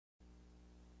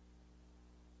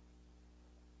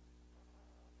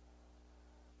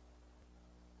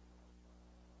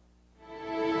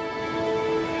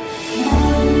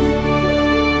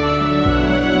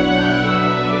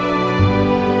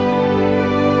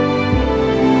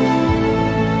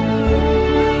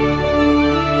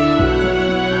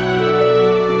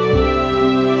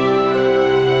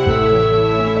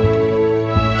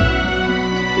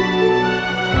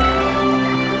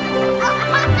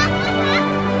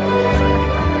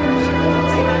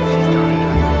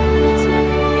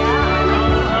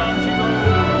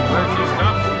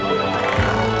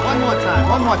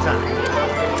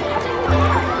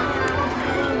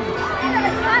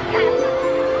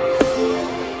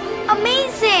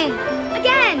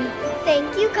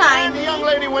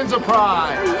lady wins a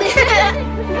prize.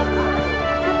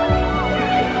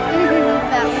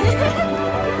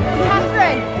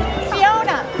 Catherine!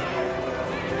 Fiona!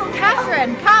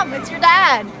 Catherine, come, it's your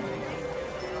dad.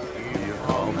 You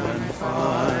home and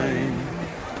find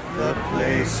the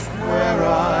place where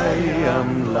I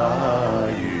am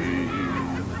lying,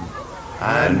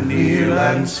 and kneel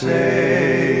and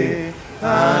say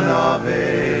an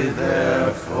Ave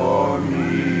there for me,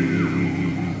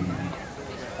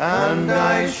 and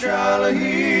I shall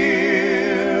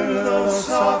hear the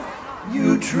soft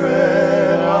you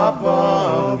tread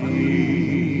above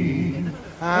me,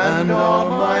 and on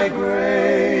my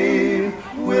grave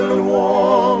will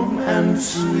warm and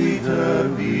sweeter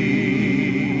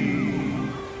be,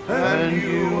 and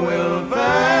you will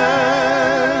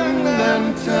bend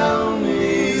and tell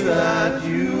me that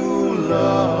you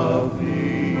love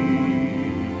me,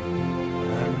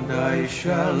 and I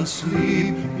shall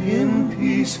sleep in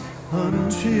peace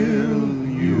until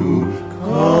you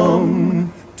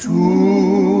come to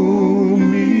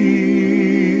me.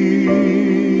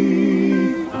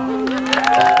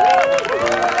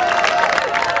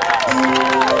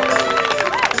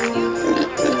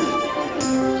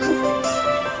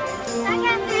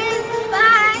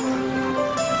 Bye.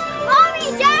 Mommy,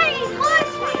 Daddy, look!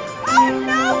 Oh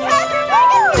no,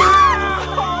 Catherine!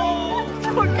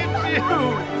 Look at you!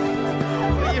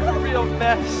 You're a real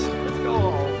mess. Let's go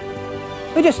home.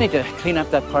 We just need to clean up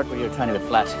that part where you're trying to get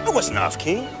flat. It wasn't off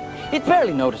key. It's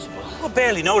barely noticeable. Well,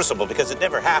 barely noticeable because it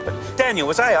never happened. Daniel,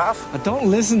 was I off? Don't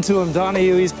listen to him,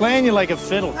 Donahue. He's playing you like a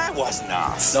fiddle. I wasn't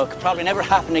off. Look, probably never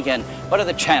happen again. What are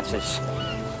the chances?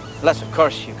 Unless, of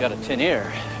course, you've got a tin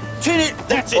ear. Tin ear?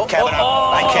 That's it, Kevin.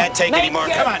 I can't take any more.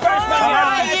 Come on. Come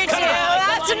on. You two,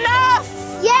 that's enough!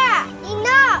 Yeah,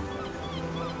 enough!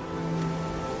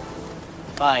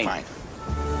 Fine. Fine.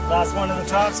 Last one to the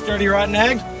top, sturdy rotten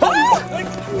egg. Oh,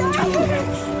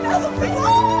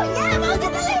 yeah, look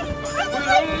at the lady!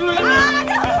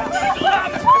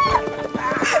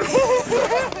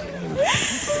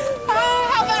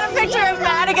 How about a picture of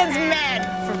Madigan's men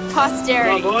for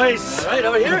posterity? Come on, boys. All right,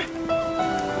 over here.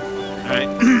 All right.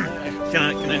 Can I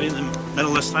be in the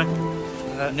middle this time?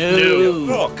 No.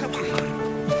 Oh, come on.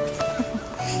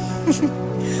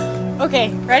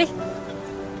 Okay, ready?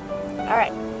 All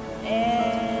right.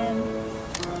 And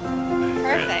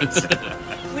perfect.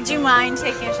 Would you mind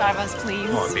taking a shot of us, please?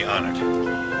 Oh, I'd be honored.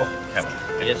 Oh, Kevin.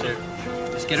 Yes, sir.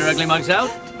 Just get our ugly mugs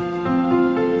out.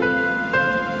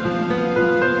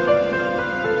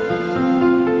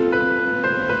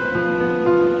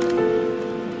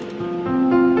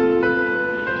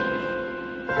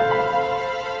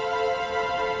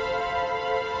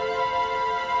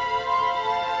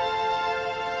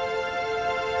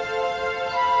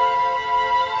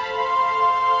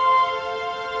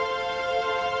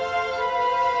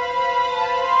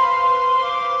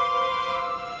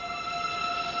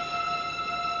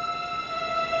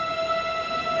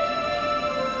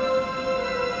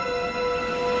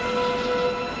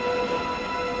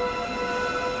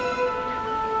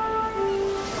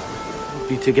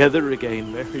 Be together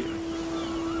again, Mary.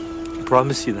 I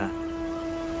promise you that.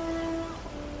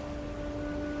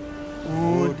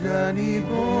 Oh, Danny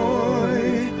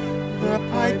boy, the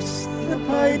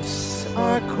pipes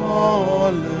are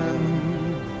calling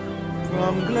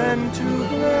from glen to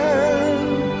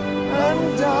glen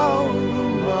and down the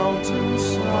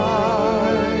mountainside.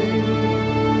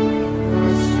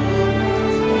 The sun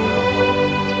is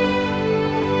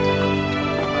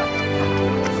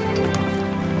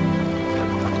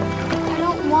I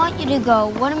don't want you to go.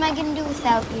 What am I going to do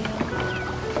without you?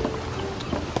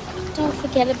 Don't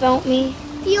forget about me.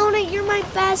 Fiona, you're my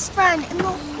best friend in the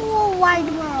whole wide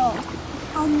world.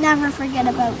 I'll never forget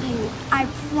about you. I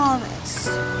promise.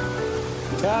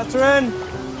 Catherine!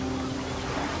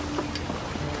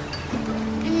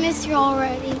 I miss you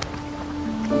already.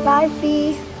 Bye,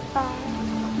 Fee. Bye.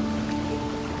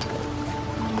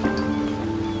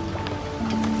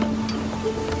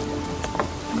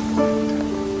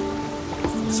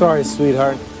 Sorry,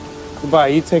 sweetheart. Goodbye.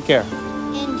 You take care.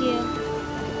 And you.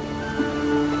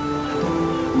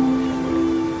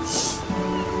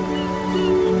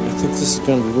 I think this is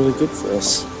going to be really good for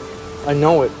us. I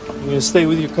know it. You're going to stay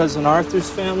with your cousin Arthur's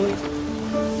family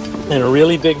in a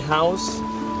really big house.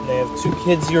 And they have 2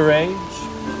 kids your age.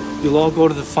 You'll all go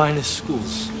to the finest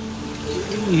schools.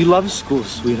 You love school,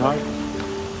 sweetheart.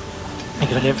 I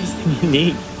got everything you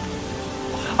need.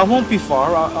 I won't be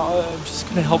far. I'm just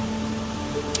going to help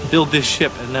build this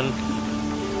ship, and then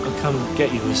I'll come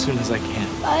get you as soon as I can.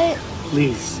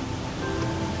 Please.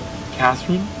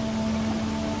 Catherine,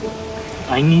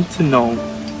 I need to know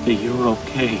that you're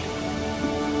okay.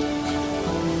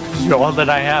 You're all that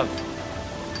I have.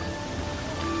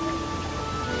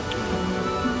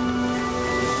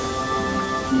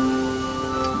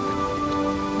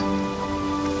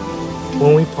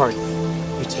 When we part,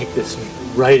 you take this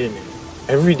right in it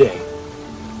every day.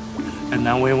 And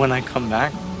that way when I come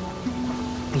back,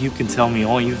 you can tell me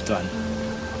all you've done.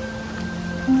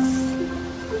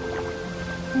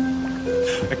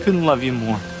 I couldn't love you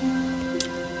more.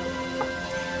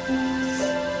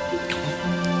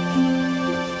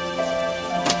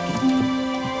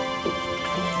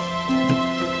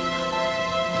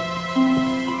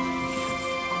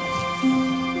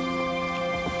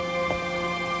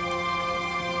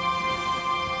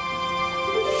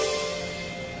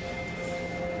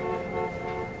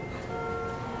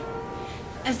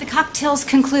 As the cocktails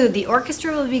conclude, the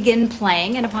orchestra will begin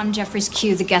playing, and upon Jeffrey's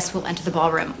cue, the guests will enter the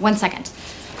ballroom. 1 second.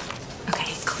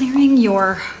 Okay, clearing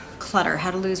your clutter.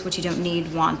 How to lose what you don't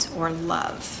need, want, or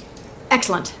love.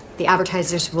 Excellent. The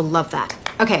advertisers will love that.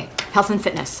 Okay, health and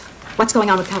fitness. What's going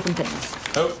on with health and fitness?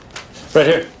 Oh, right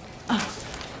here. Oh.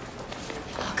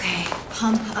 Okay,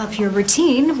 pump up your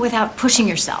routine without pushing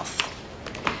yourself.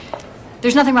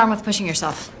 There's nothing wrong with pushing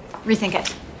yourself. Rethink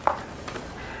it.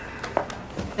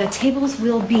 The tables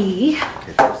will be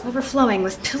overflowing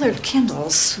with pillared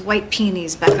candles, white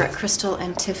peonies, baccarat crystal,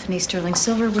 and Tiffany sterling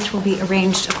silver, which will be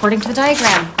arranged according to the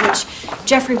diagram, which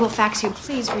Jeffrey will fax you.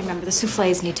 Please remember, the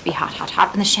souffles need to be hot, hot,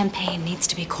 hot, and the champagne needs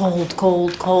to be cold,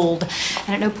 cold, cold.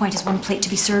 And at no point is one plate to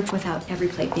be served without every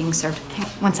plate being served. Hang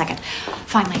on 1 second.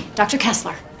 Finally, Dr.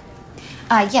 Kessler.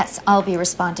 Yes, I'll be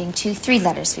responding to 3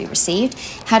 letters we received.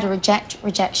 How to reject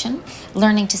rejection,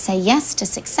 learning to say yes to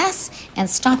success, and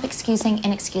stop excusing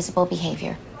inexcusable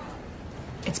behavior.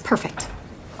 It's perfect.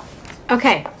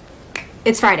 Okay,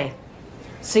 it's Friday.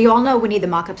 So you all know we need the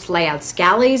mock-ups, layouts,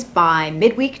 galleys by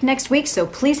midweek next week, so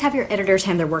please have your editors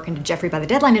hand their work into Jeffrey by the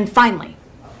deadline. And finally,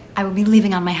 I will be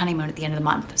leaving on my honeymoon at the end of the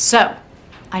month. So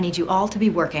I need you all to be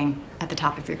working at the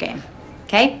top of your game.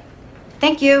 Okay?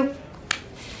 Thank you.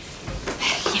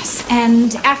 Yes,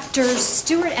 and after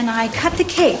Stuart and I cut the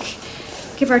cake,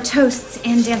 give our toasts,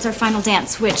 and dance our final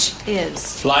dance, which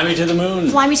is... Fly me to the moon.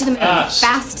 Fly me to the moon. Fast,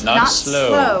 Fast, not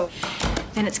slow.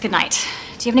 Then it's good night.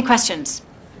 Do you have any questions?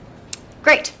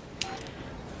 Great.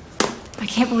 I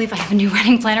can't believe I have a new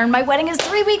wedding planner and my wedding is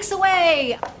 3 weeks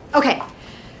away. Okay,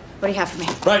 what do you have for me?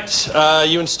 Right,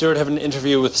 you and Stuart have an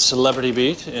interview with Celebrity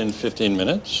Beat in 15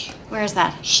 minutes. Where is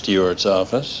that? Stuart's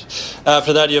office.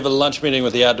 After that, you have a lunch meeting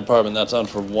with the ad department. That's on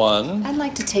for 1. I'd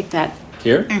like to take that.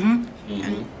 Here?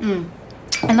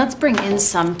 And let's bring in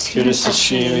some tuna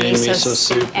sashimi, miso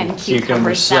soup, and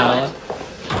cucumber salad.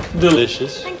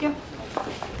 Delicious. Thank you.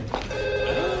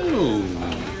 Oh,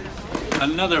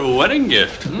 another wedding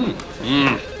gift.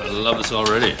 I love this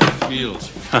already. Feels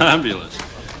fabulous.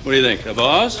 What do you think? A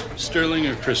vase, sterling,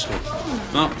 or crystal?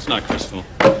 No, it's not crystal.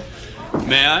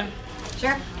 May I?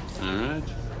 Sure. All right.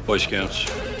 Boy Scouts.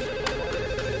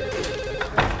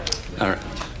 All right.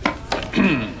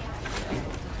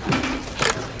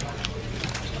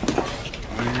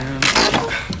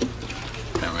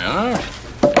 There we are.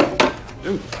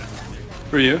 Ooh.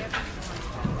 For you.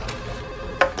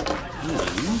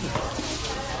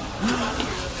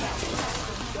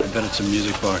 I bet it's a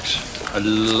music box. I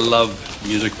love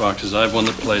music boxes. I have one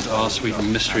that plays "Oh, Sweet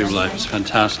Mystery of Life." It's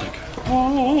fantastic.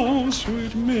 Oh,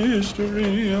 sweet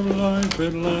mystery of life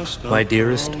at last. My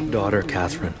dearest daughter,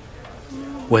 Catherine,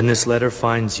 when this letter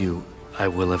finds you, I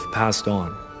will have passed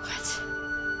on. What?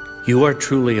 You are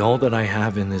truly all that I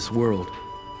have in this world.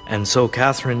 And so,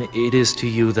 Catherine, it is to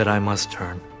you that I must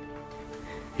turn.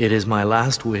 It is my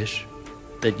last wish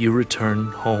that you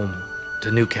return home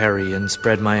to New Carey and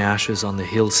spread my ashes on the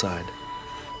hillside,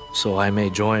 so I may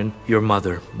join your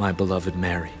mother, my beloved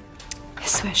Mary.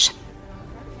 His wish.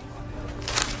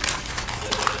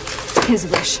 His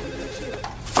wish.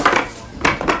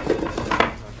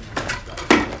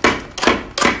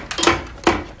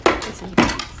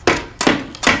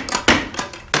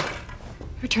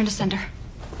 Return to sender.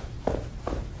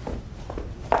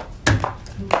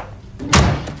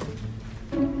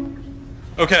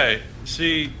 Okay,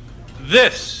 see,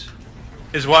 this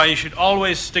is why you should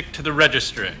always stick to the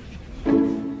registry.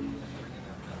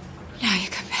 Now you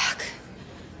come back.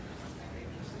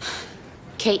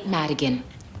 Kate Madigan,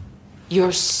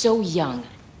 you're so young,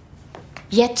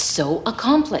 yet so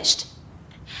accomplished.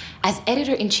 As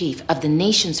editor-in-chief of the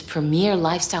nation's premier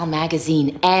lifestyle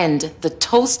magazine and the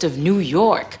toast of New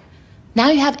York, now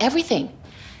you have everything,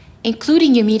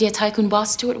 including your media tycoon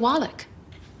boss, Stuart Wallach.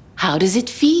 How does it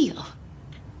feel?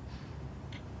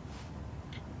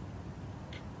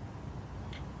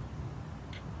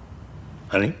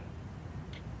 Honey?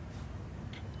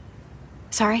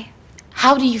 Sorry?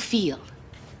 How do you feel?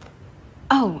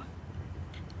 Oh,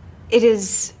 it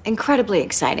is incredibly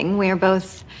exciting. We are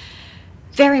both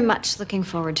very much looking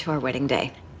forward to our wedding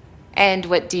day. And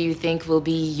what do you think will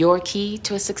be your key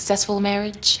to a successful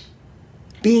marriage?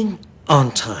 Being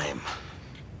on time.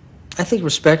 I think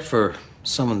respect for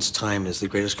someone's time is the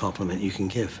greatest compliment you can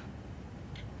give.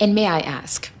 And may I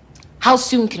ask, how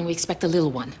soon can we expect a little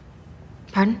one?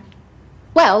 Pardon?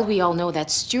 Well, we all know that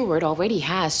Stuart already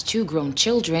has 2 grown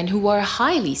children who are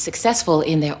highly successful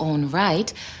in their own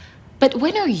right. But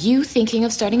when are you thinking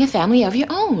of starting a family of your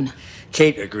own?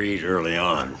 Kate agreed early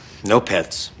on. No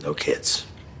pets, no kids.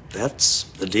 That's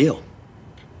the deal.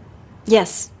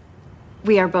 Yes,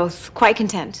 we are both quite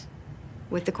content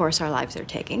with the course our lives are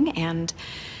taking and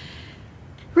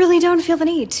really don't feel the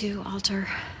need to alter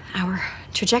our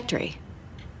trajectory.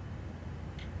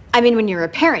 I mean, when you're a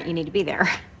parent, you need to be there.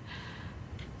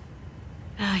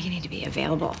 You need to be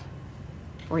available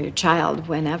for your child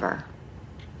whenever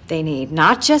they need,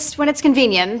 not just when it's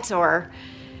convenient, or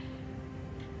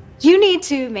you need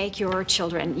to make your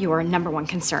children your #1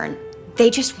 concern. They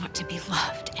just want to be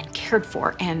loved and cared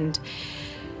for, and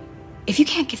if you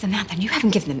can't give them that, then you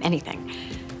haven't given them anything.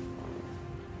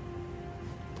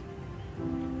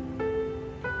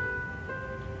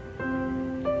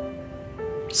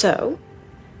 So,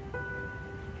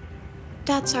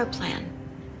 that's our plan.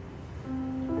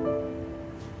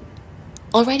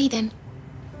 Alrighty then.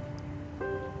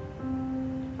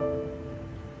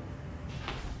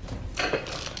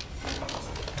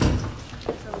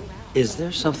 Is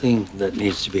there something that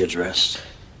needs to be addressed?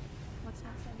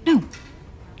 No.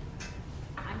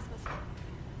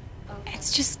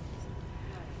 It's just...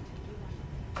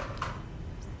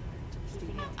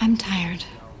 I'm tired.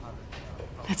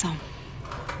 That's all.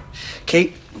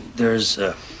 Kate, there's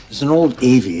an old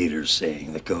aviator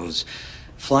saying that goes,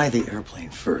 fly the airplane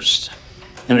first.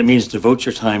 And it means devote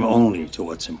your time only to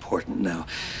what's important. Now,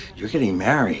 you're getting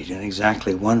married in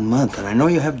exactly 1 month, and I know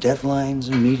you have deadlines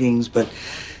and meetings, but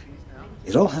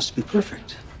it all has to be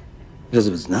perfect. Because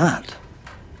if it's not,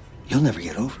 you'll never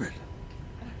get over it.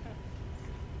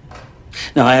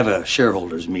 Now, I have a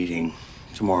shareholders meeting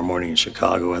tomorrow morning in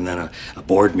Chicago, and then a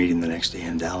board meeting the next day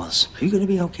in Dallas. Are you going to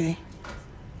be okay?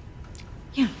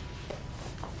 Yeah.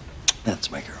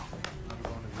 That's my girl.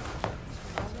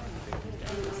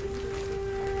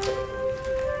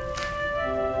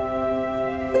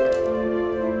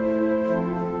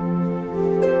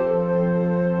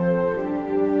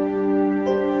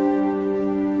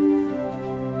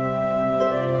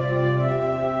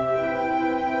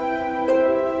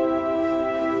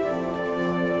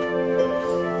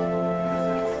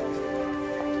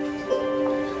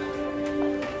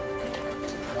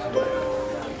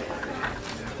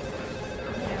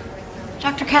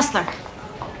 Dr. Kessler.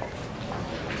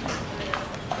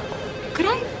 Could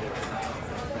I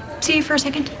see you for a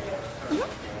second?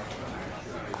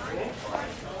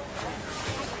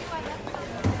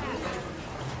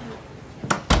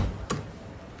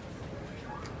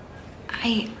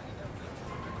 I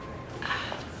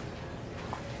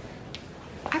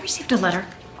received a letter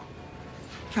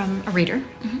from a reader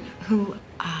who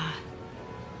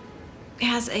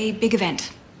has a big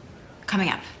event coming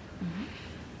up.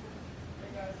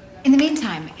 In the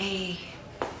meantime, a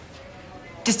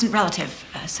distant relative,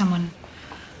 someone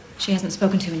she hasn't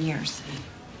spoken to in years,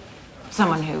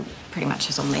 someone who pretty much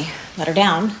has only let her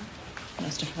down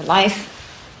most of her life,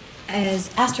 has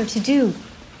asked her to do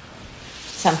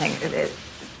something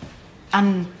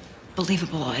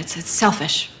unbelievable. It's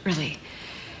selfish, really.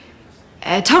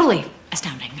 Totally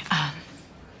astounding.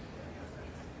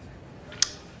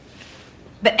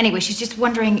 But anyway, she's just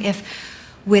wondering if,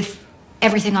 with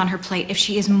everything on her plate, if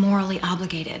she is morally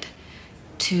obligated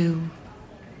to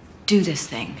do this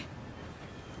thing.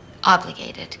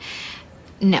 Obligated?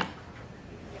 No.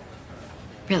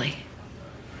 Really?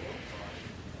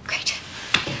 Great.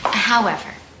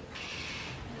 However,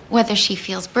 whether she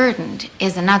feels burdened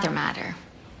is another matter.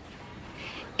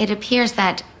 It appears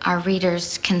that our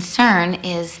reader's concern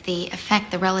is the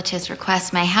effect the relative's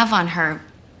request may have on her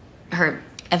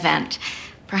event,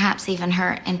 perhaps even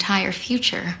her entire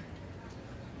future.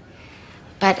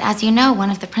 But as you know, one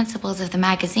of the principles of the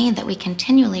magazine that we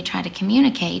continually try to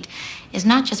communicate is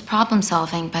not just problem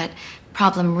solving, but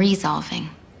problem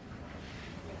resolving.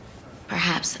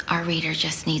 Perhaps our reader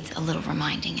just needs a little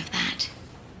reminding of that.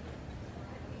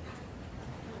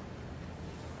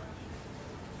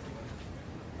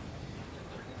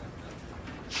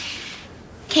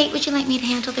 Kate, would you like me to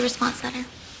handle the response letter?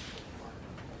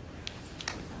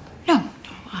 No,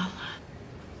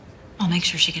 I'll make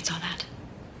sure she gets all that.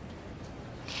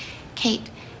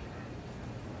 Kate,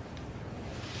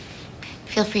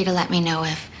 Feel free to let me know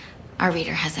if our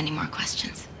reader has any more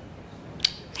questions.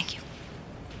 Thank you.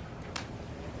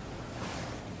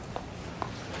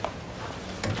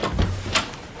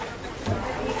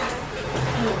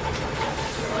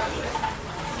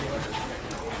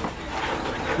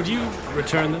 Would you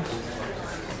return this?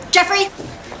 Jeffrey!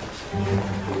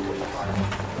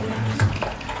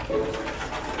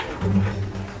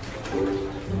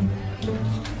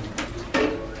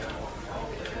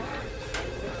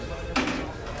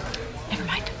 Never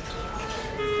mind.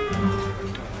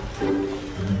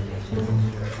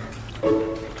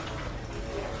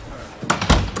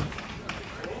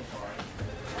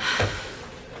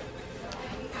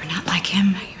 You're not like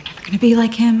him. You're never gonna be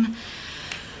like him.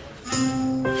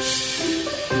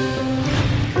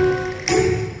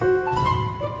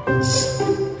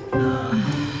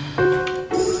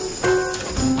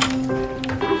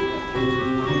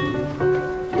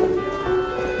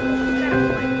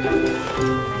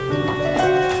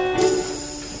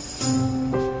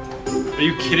 Are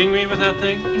you kidding me with that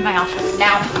thing? In my office,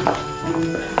 now.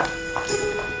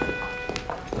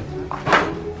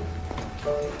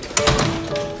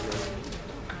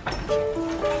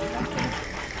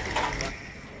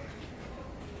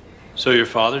 So your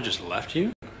father just left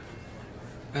you?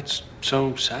 That's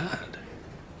so sad.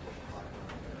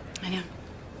 I know.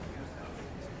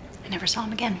 I never saw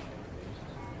him again.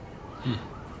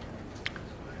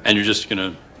 And you're just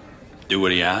gonna do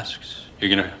what he asks? You're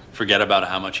gonna forget about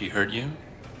how much he hurt you?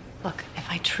 Look, if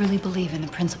I truly believe in the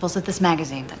principles of this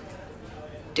magazine, that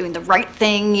doing the right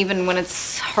thing, even when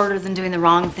it's harder than doing the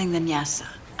wrong thing, then yes,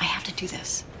 I have to do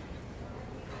this.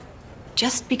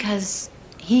 Just because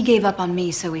he gave up on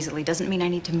me so easily doesn't mean I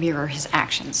need to mirror his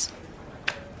actions.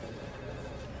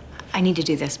 I need to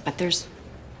do this, but there's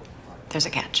a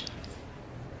catch.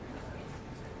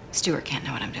 Stuart can't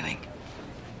know what I'm doing.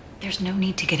 There's no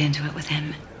need to get into it with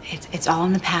him. It's all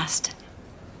in the past.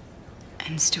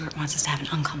 And Stuart wants us to have an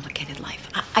uncomplicated life.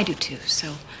 I do too,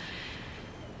 so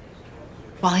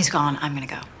while he's gone, I'm gonna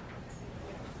go.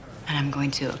 And I'm going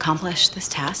to accomplish this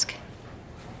task,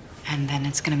 and then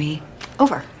it's gonna be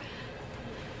over.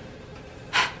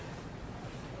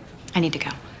 I need to go.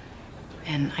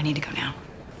 And I need to go now.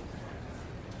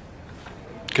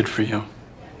 Good for you.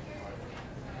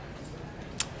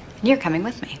 And you're coming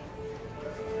with me.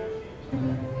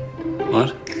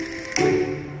 What?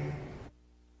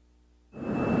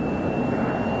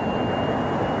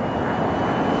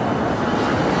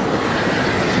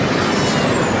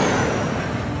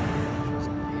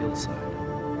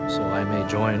 So I may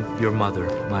join your mother,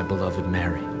 my beloved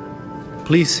Mary.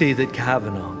 Please see that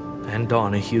Kavanaugh and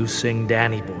Donahue sing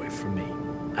Danny Boy for me,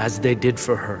 as they did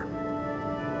for her.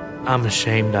 I'm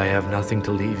ashamed I have nothing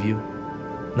to leave you.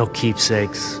 No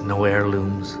keepsakes, no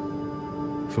heirlooms.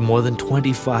 For more than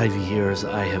 25 years,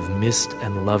 I have missed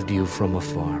and loved you from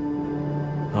afar,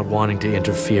 not wanting to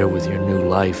interfere with your new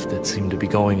life that seemed to be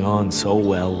going on so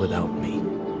well without me.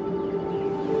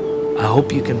 I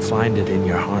hope you can find it in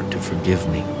your heart to forgive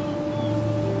me.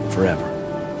 Forever,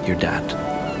 your dad.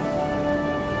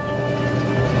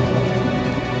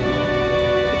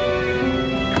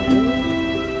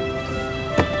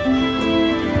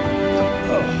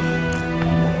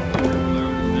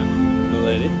 The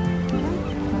lady?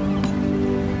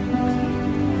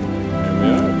 Here we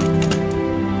are.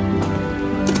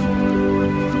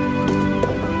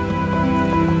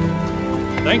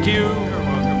 Thank you. You're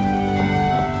welcome.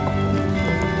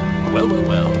 Well, well,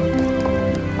 well.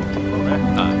 Correct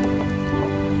time.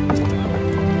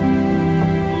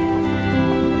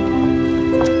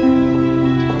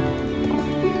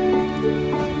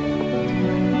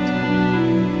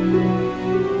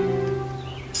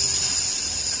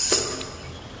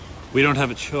 We don't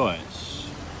have a choice.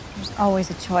 There's always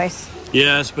a choice.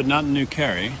 Yes, but not in New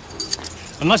Carey.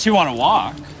 Unless you want to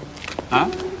walk. Huh?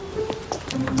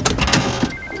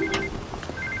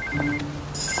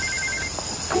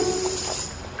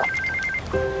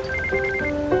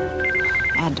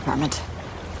 Ad department.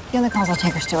 The only calls I'll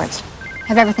take are Stuart's.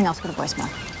 Have everything else go to voicemail.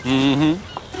 Mm-hmm.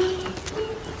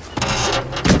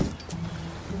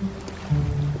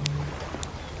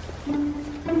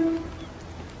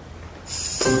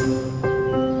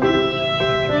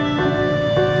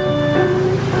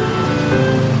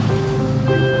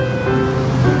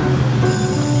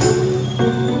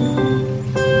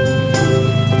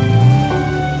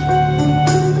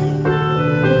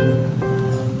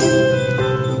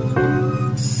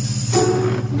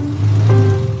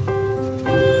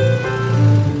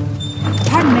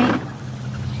 Pardon me.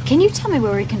 Can you tell me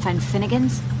where we can find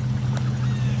Finnegan's?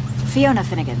 Fiona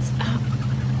Finnegan's. Oh.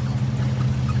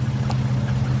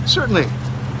 Certainly.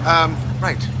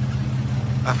 Right.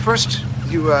 First,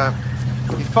 you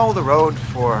follow the road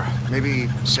for maybe,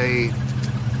 say,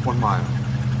 1 mile.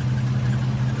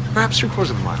 Perhaps 3/4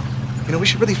 of a mile. You know, we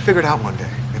should really figure it out one day.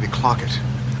 Maybe clock it.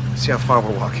 See how far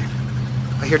we're walking.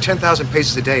 I hear 10,000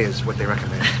 paces a day is what they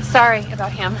recommend. Sorry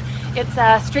about him. It's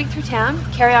straight through town,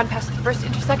 carry on past the first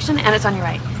intersection, and it's on your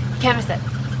right. You can't miss it.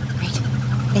 Great.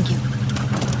 Thank you.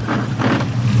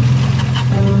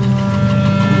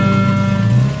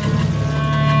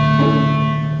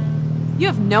 You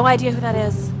have no idea who that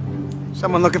is.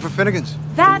 Someone looking for Finnegans.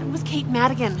 That was Kate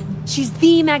Madigan. She's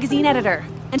the magazine editor.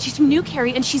 And she's from New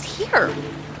Carey, and she's here.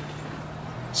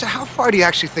 So how far do you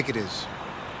actually think it is?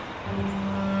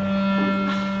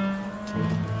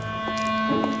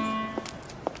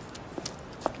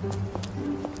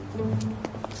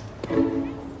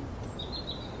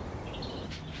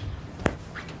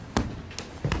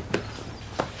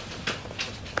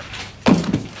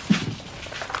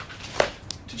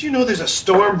 Did you know there's a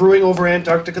storm brewing over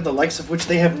Antarctica, the likes of which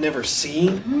they have never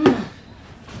seen?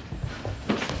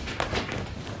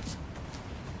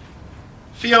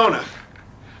 Fiona,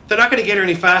 they're not going to get her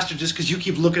any faster just because you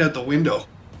keep looking out the window.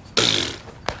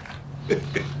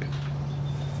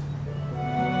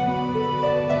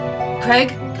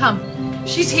 Craig, come.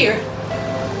 She's here.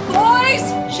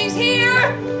 Boys, she's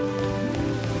here!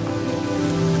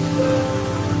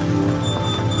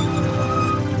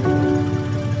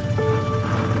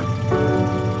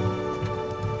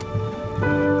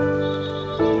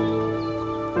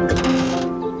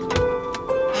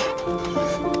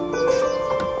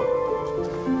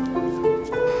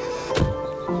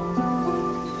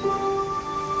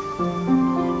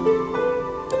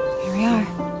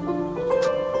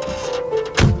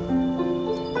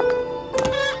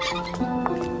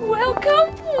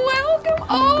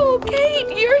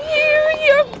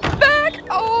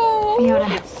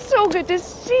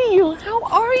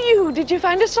 Did you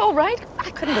find us all right? I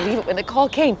couldn't believe it when the call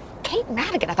came. Kate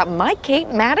Madigan. I thought, my Kate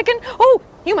Madigan? Oh,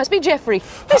 you must be Jeffrey.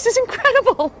 This is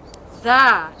incredible.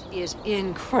 That is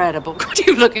incredible. God,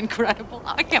 you look incredible.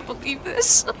 I can't believe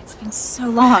this. It's been so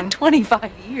long.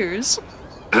 25 years.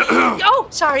 Oh,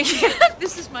 sorry.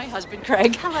 This is my husband,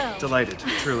 Craig. Hello. Delighted,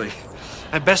 truly.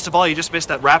 And best of all, you just missed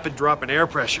that rapid drop in air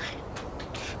pressure.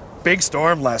 Big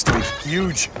storm last week.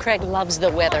 Huge. Craig loves the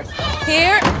weather.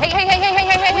 Here.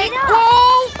 Hey.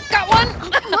 Whoa! Got one.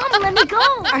 Mom, let me go.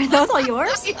 Are those all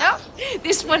yours? Yeah.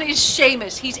 This one is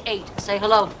Seamus. He's 8. Say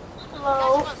hello.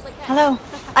 Hello. Hello.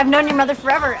 I've known your mother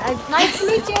forever. Nice to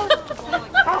meet you.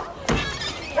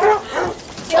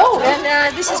 Oh,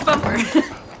 and this is Bumper.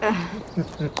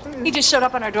 He just showed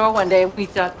up on our door one day and we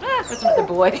thought, that's another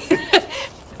boy.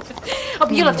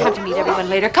 Hope you'll have time to meet everyone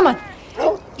later. Come on.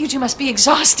 You two must be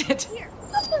exhausted.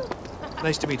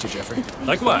 Nice to meet you, Jeffrey.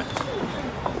 Likewise.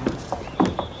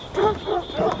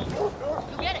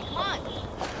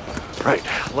 Right,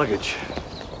 luggage.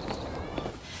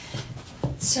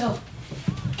 So,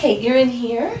 Kate, you're in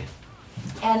here.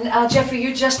 And Jeffrey,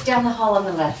 you're just down the hall on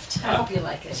the left. I hope you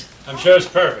like it. I'm sure it's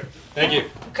perfect. Thank you.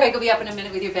 Craig will be up in a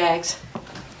minute with your bags.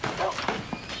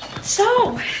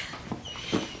 So,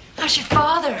 how's your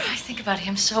father? I think about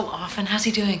him so often. How's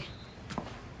he doing?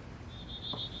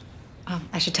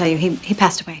 I should tell you, he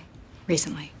passed away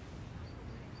recently.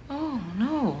 Oh,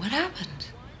 no. What happened?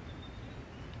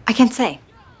 I can't say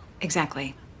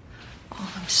exactly.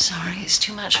 Oh, I'm sorry. It's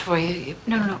too much for you.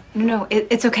 No.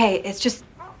 It's okay. It's just...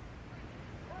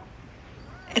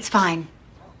 It's fine.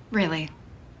 Really.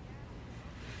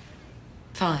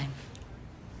 Fine.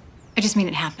 I just mean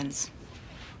it happens.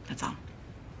 That's all.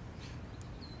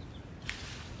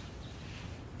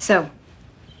 So,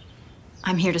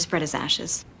 I'm here to spread his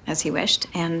ashes, as he wished,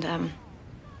 and,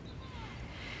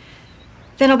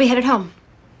 then I'll be headed home.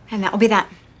 And that will be that.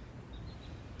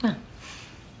 Oh.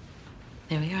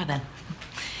 There we are, then.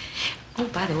 Oh,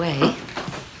 by the way,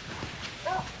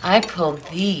 I pulled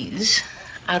these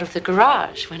out of the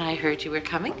garage when I heard you were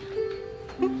coming.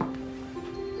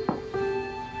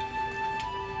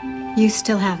 You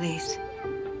still have these?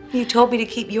 You told me to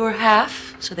keep your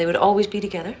half, so they would always be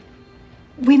together.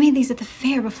 We made these at the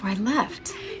fair before I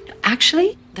left.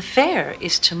 Actually, the fair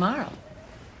is tomorrow.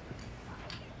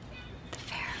 The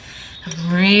fair.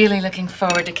 I'm really looking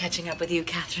forward to catching up with you,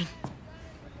 Catherine.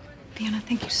 Fiona,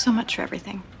 thank you so much for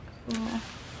everything. Yeah.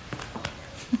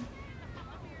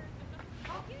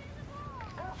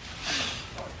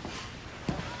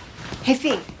 Hey,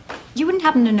 Fee, you wouldn't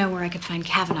happen to know where I could find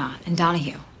Kavanaugh and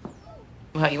Donahue?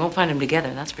 Well, you won't find them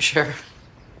together, that's for sure.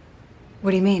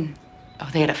 What do you mean? Oh,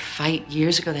 they had a fight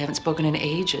years ago. They haven't spoken in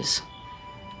ages.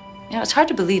 You know, it's hard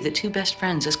to believe that two best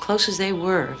friends, as close as they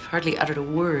were, have hardly uttered a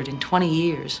word in 20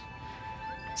 years.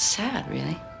 It's sad,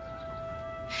 really.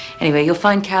 Anyway, you'll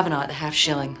find Kavanaugh at the Half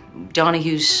Shilling.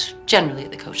 Donohue's generally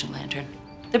at the Coach and Lantern.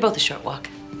 They're both a short walk.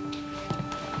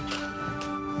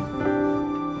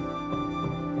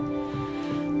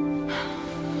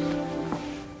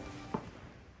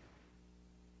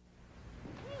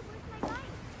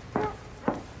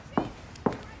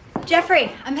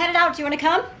 Jeffrey, I'm headed out. Do you want to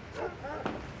come?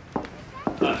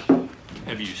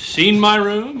 Have you seen my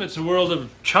room? It's a world of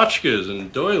tchotchkes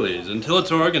and doilies. Until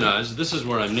it's organized, this is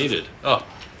where I'm needed. Oh,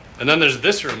 and then there's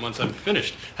this room once I'm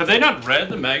finished. Have they not read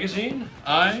the magazine?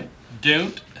 I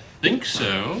don't think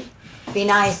so. Be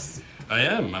nice. I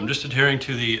am. I'm just adhering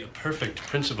to the perfect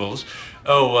principles.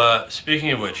 Oh,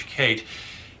 speaking of which, Kate,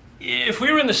 if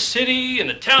we were in the city, in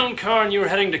a town car, and you were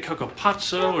heading to Coco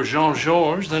Pazzo or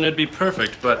Jean-Georges, then it'd be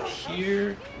perfect. But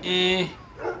here,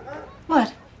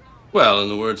 What? Well, in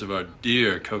the words of our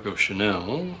dear Coco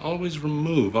Chanel, always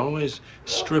remove, always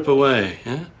strip away,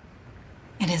 yeah?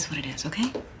 It is what it is,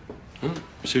 okay?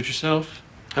 Suit yourself,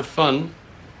 have fun.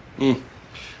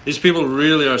 These people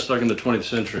really are stuck in the 20th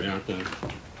century, aren't they?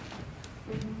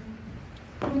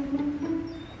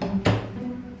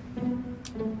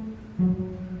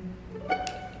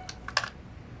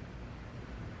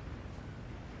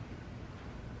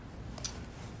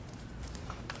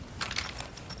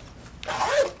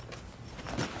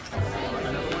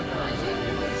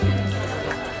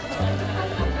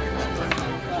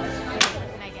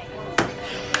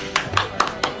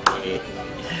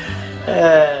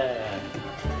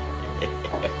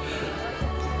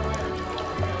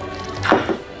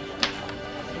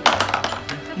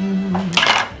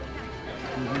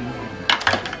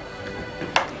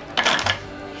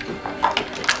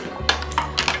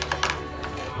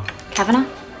 Kavanaugh?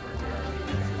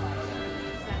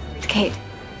 It's Kate.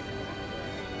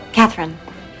 Catherine.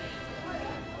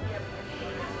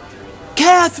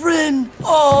 Catherine!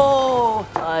 Oh,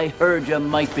 I heard you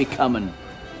might be coming.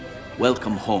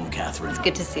 Welcome home, Catherine. It's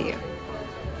good to see you.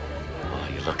 Oh,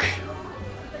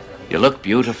 you look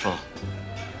beautiful.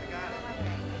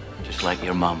 Just like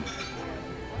your mom.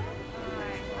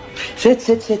 Sit.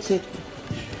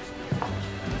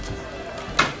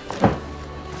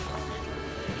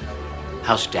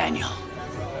 How's Daniel?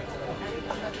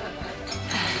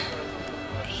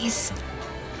 He's...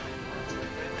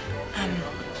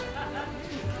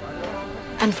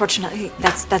 Unfortunately,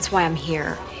 that's why I'm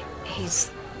here.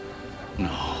 He's...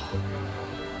 No.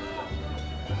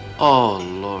 Oh,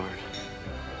 Lord.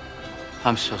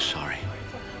 I'm so sorry.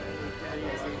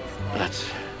 That's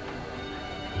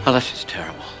just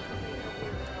terrible.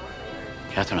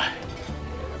 Catherine,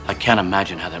 I can't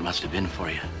imagine how that must have been for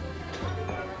you.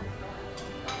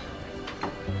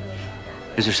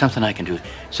 Is there something I can do?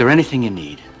 Is there anything you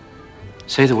need?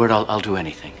 Say the word, I'll do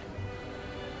anything.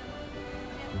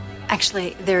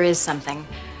 Actually, there is something.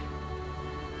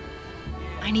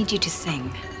 I need you to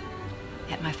sing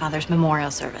at my father's memorial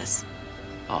service.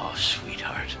 Oh,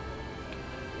 sweetheart.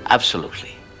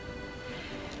 Absolutely.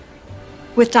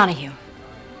 With Donahue.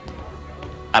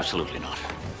 Absolutely not.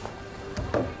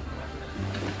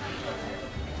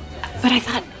 But I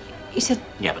thought you said...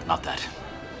 Yeah, but not that.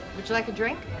 Would you like a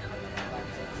drink?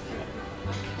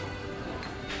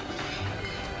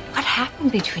 What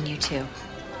happened between you two?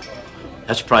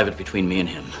 That's private between me and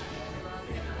him.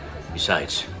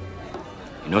 Besides,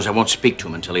 he knows I won't speak to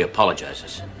him until he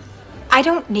apologizes. I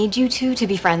don't need you two to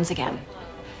be friends again.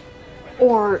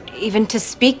 Or even to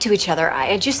speak to each other.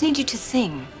 I just need you to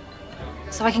sing.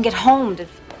 So I can get home to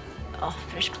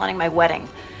finish planning my wedding.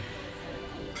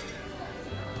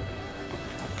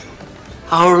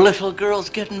 Our little girl's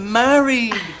getting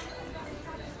married.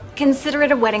 Consider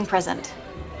it a wedding present.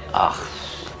 Ah,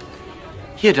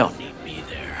 you don't need me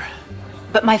there.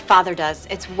 But my father does.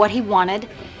 It's what he wanted.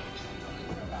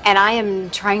 And I am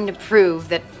trying to prove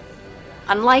that,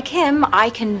 unlike him, I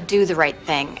can do the right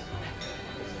thing.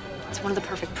 It's one of the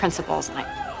perfect principles, and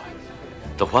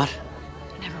The what?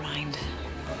 Never mind.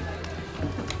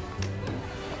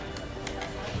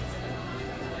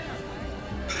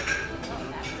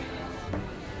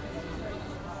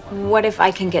 What if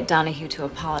I can get Donahue to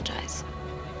apologize?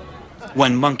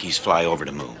 When monkeys fly over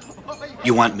the moon.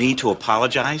 You want me to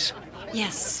apologize?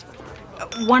 Yes.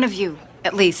 One of you,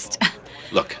 at least.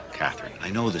 Look, Catherine, I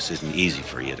know this isn't easy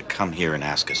for you to come here and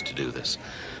ask us to do this,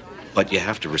 but you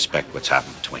have to respect what's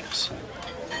happened between us.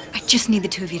 I just need the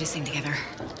two of you to sing together.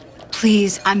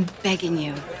 Please, I'm begging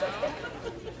you.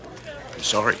 I'm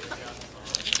sorry.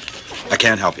 I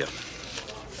can't help you.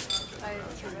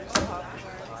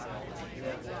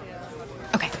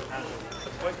 Okay.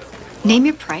 Name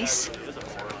your price.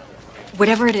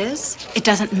 Whatever it is, it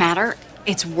doesn't matter.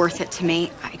 It's worth it to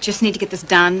me. I just need to get this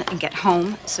done and get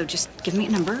home. So just give me a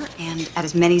number and add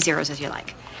as many zeros as you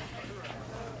like.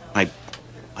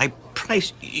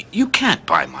 Price, you can't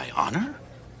buy my honor.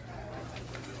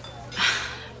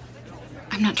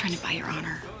 I'm not trying to buy your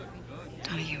honor,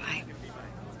 Donahue.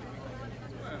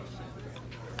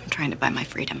 I'm trying to buy my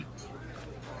freedom.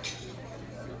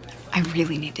 I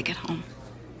really need to get home.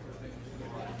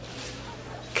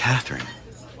 Catherine,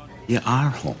 you are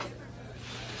home.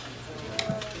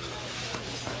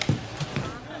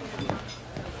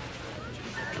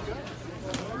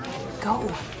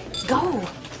 Go. Go.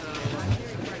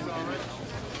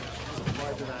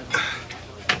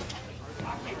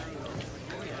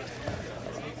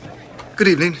 Good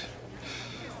evening.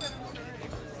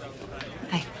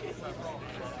 Hi.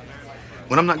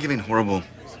 When I'm not giving horrible,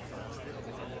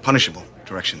 punishable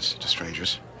directions to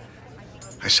strangers,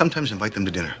 I sometimes invite them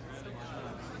to dinner.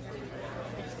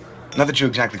 Not that you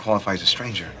exactly qualify as a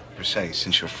stranger, per se,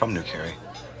 since you're from New Carey.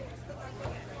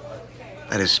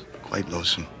 That is quite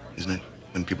loathsome, isn't it?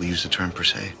 When people use the term per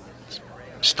se. It's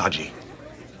stodgy.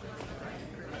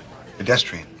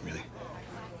 Pedestrian, really.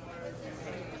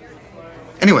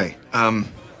 Anyway,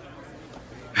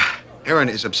 Aaron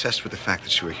is obsessed with the fact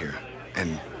that you are here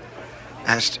and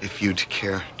asked if you'd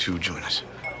care to join us.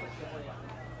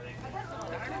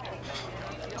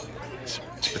 It's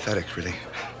pathetic, really.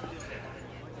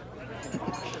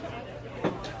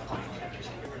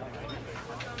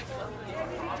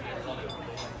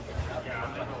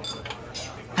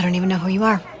 I don't even know who you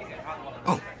are.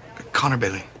 Oh, Connor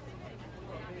Bailey.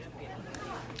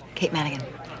 Kate Madigan.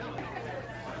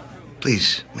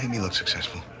 Please, make me look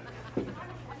successful.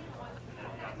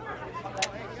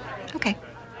 Okay.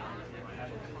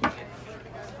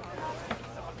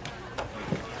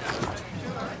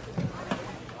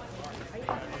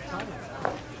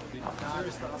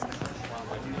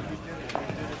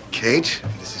 Kate,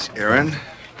 this is Aaron.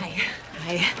 Hi.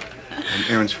 Hi. I'm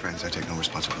Aaron's friends. I take no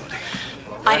responsibility.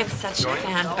 I am such a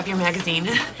fan of your magazine.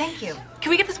 Thank you. Can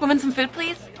we get this woman some food,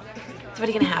 please? So what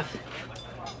are you gonna have?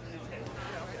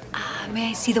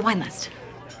 May I see the wine list?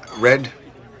 Red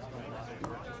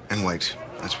and white.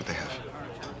 That's what they have.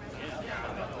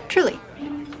 Truly.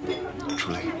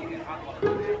 Truly.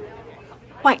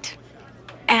 White.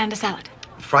 And a salad.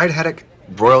 Fried haddock,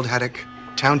 broiled haddock,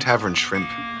 town tavern shrimp,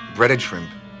 breaded shrimp,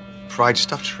 fried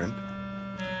stuffed shrimp,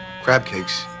 crab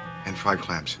cakes, and fried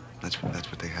clams. That's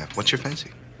what they have. What's your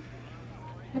fancy?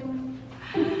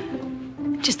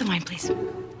 Just the wine, please.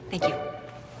 Thank you.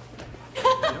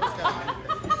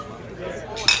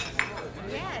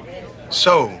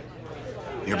 So,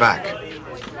 you're back.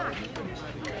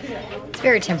 It's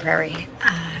very temporary.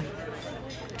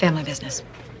 Family business.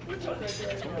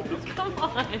 Come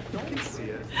on. You can see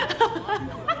it.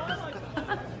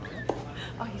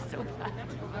 Oh, he's so bad.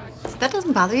 That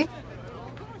doesn't bother you?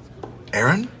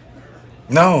 Aaron?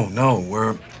 No,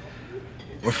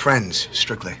 we're friends,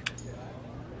 strictly.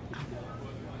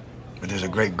 But there's a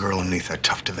great girl underneath that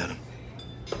tuft of venom.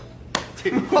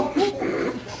 Well,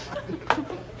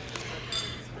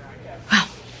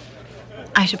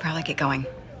 I should probably get going.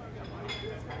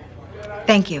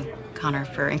 Thank you, Connor,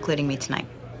 for including me tonight.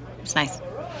 It's nice.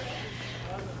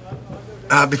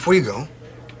 Before you go,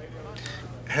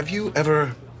 have you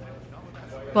ever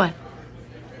What?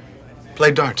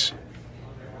 played darts?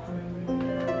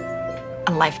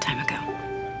 A lifetime ago.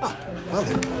 Well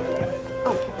then.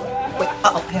 Wait,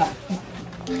 yeah.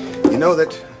 You know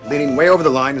that leaning way over the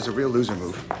line is a real loser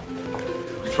move.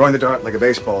 Throwing the dart like a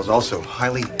baseball is also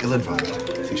highly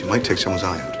ill-advised, since you might take someone's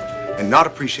eye out, and not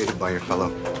appreciated by your fellow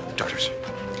darters.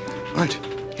 All right,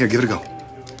 here, give it a go.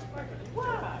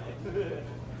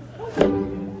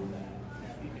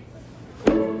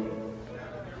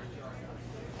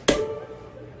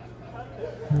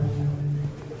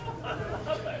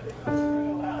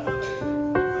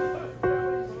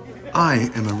 I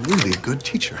am a really good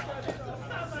teacher.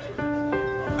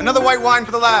 Another white wine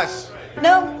for the lass.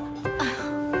 No.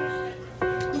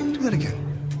 Do that again.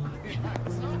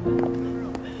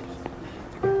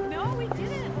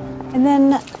 And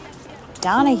then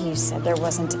Donahue said there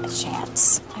wasn't a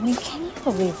chance. I mean, can you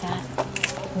believe that?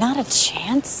 Not a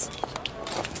chance?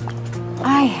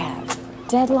 I have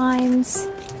deadlines.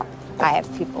 I have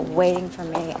people waiting for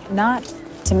me. Not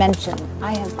to mention,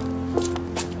 I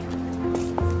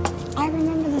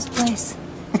remember this place.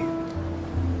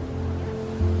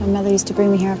 My mother used to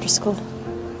bring me here after school.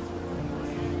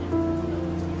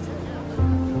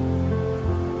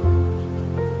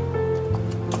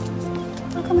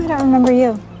 How come I don't remember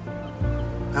you?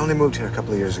 I only moved here a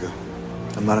couple of years ago.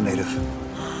 I'm not a native.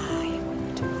 Ah, you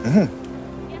moved. Mm-hmm.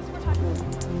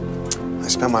 I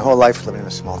spent spent my whole life living in a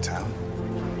small town.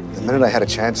 The minute I had a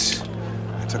chance,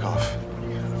 I took off.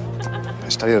 I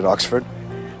studied at Oxford,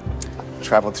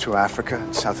 traveled through Africa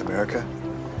and South America,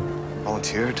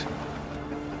 volunteered,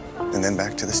 and then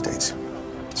back to the States.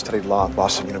 Studied law at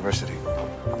Boston University.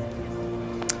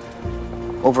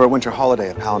 Over a winter holiday,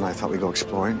 a pal and I thought we'd go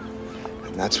exploring,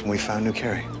 and that's when we found New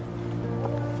Carey.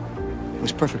 It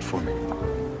was perfect for me.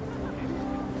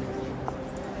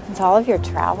 With all of your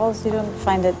travels, you don't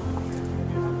find it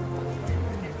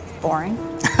boring?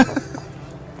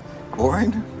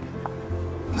 Boring?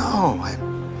 No,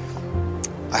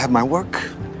 I have my work,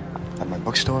 I have my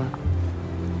bookstore,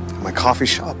 I have my coffee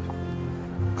shop,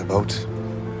 my boat,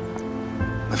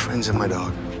 my friends and my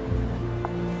dog.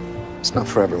 It's not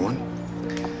for everyone.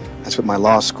 That's what my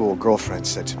law school girlfriend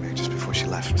said to me just before she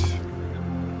left.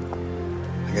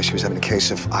 I guess she was having a case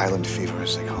of island fever,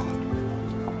 as they call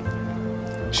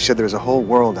it. She said there was a whole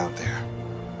world out there.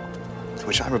 To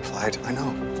which I replied, I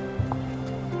know.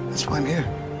 That's why I'm here.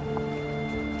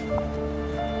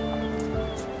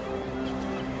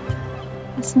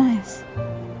 That's nice.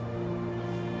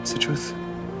 It's the truth.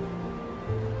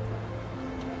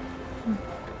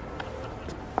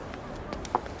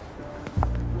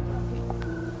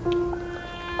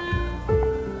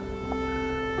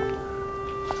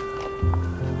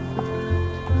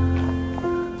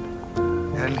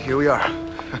 And here we are.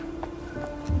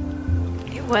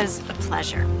 It was a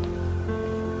pleasure.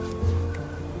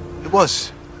 It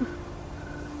was.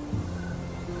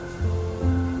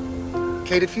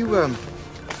 Kate, if you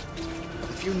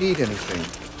need anything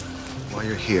while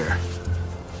you're here,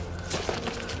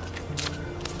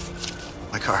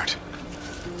 my card.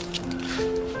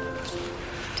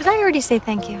 Did I already say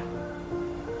thank you?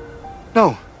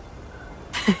 No,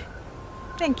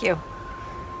 Thank you.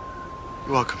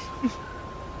 you're welcome.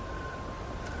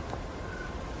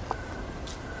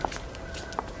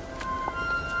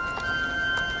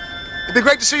 It'd be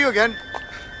great to see you again.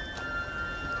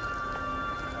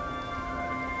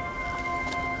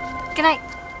 Good night.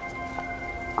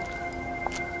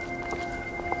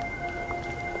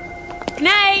 Good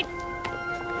night.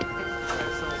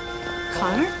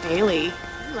 Connor Bailey.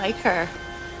 I like her.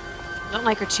 I don't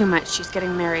like her too much. She's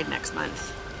getting married next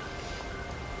month.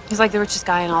 He's like the richest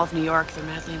guy in all of New York. They're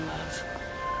madly in love.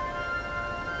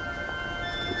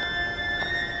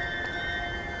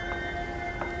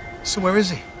 So where is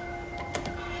he?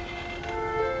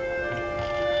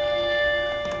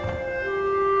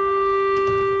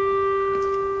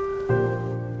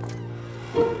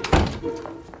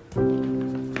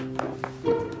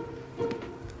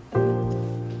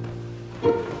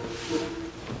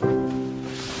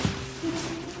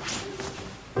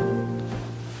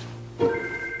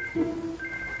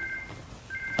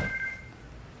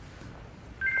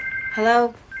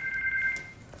 Hello?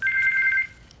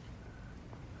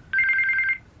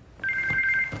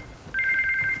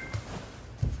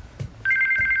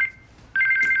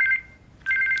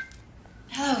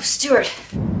 Hello, Stuart.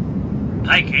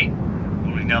 Hi, Kate.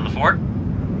 Holding down the fort?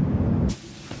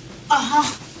 Uh-huh.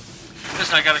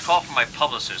 Listen, I got a call from my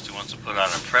publicist who wants to put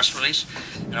out a press release,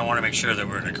 and I want to make sure that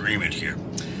we're in agreement here.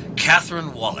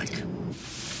 Catherine Wallach.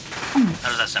 How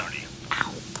does that sound to you?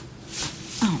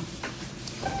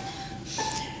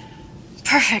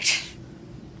 Perfect.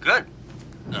 Good.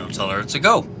 Now tell her it's a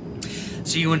go.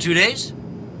 See you in 2 days?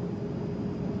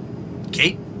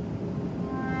 Kate?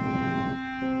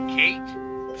 Kate?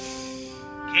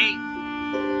 Kate?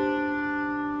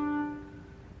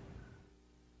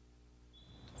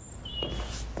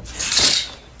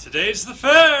 Today's the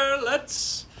fair.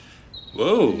 Let's.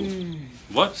 Whoa.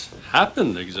 What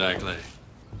happened exactly?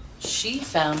 She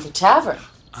found the tavern.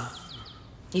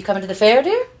 You coming to the fair,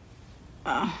 dear?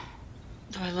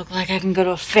 Do I look like I can go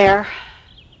to a fair?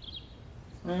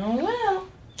 Oh, well.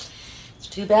 It's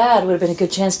too bad. Would have been a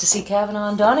good chance to see Kavanaugh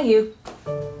and Donahue.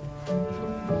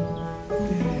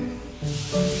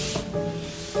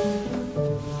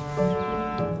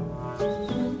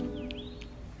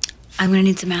 I'm gonna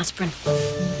need some aspirin.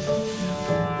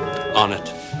 On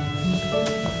it.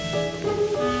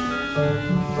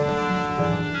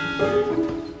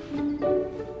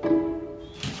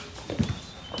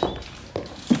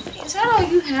 Is that all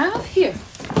you have? Here.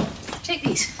 Take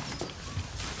these.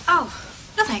 Oh,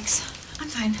 no thanks. I'm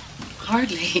fine.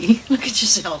 Hardly. Look at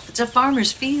yourself. It's a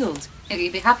farmer's field.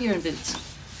 You'd be happier in boots.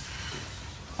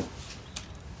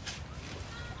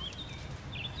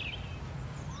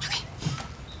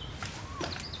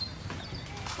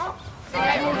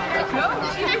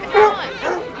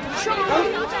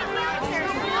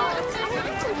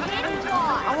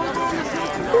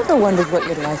 You ever wondered what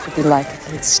your life would be like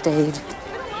if you'd stayed?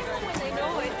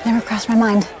 Never crossed my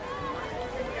mind.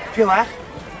 Feel that?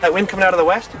 That wind coming out of the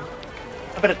west?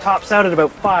 I bet it tops out at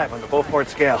about 5 on the Beaufort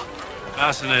scale.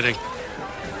 Fascinating.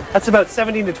 That's about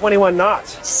 17 to 21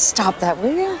 knots. Stop that,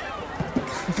 will you?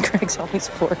 Greg's always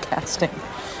forecasting.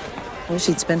 I wish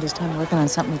he'd spend his time working on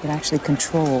something he could actually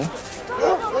control.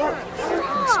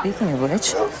 Speaking of which...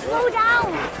 Slow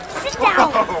down. Sit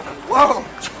down. Whoa!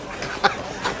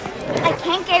 I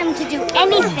can't get him to do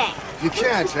anything. You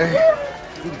can't, eh?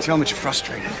 You need to tell him that you're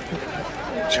frustrated.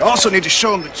 But you also need to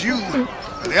show him that you are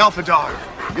the alpha dog.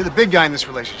 You're the big guy in this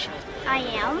relationship. I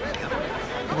am?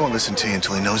 He won't listen to you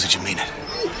until he knows that you mean it.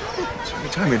 So every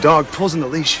time your dog pulls on the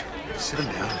leash, sit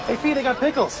him down. Hey, Pete, I got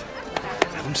pickles.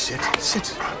 Have him sit.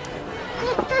 Sit.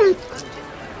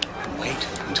 Wait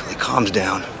until he calms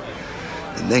down,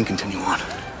 and then continue on.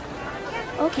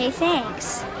 Okay,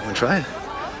 thanks. You want to try it?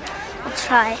 I'll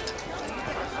try.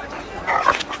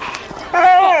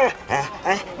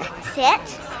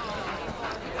 Sit.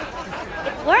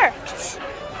 It worked.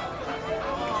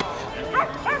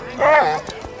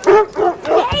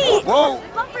 Hey! Whoa!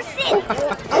 Bumper, sit!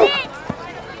 Sit!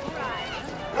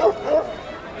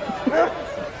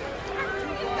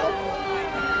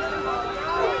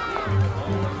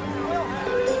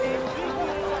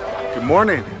 Good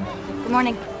morning. Good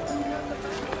morning.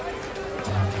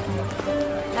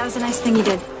 That was a nice thing you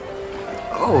did.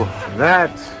 Oh,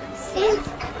 that... Sit.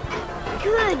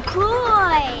 Good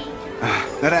boy.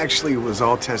 That actually was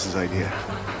all Tess's idea.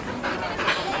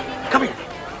 Come here.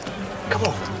 Come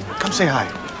on. Come say hi.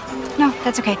 No,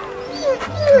 that's okay.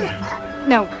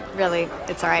 No, really,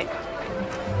 it's all right.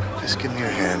 Just give me your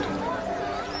hand.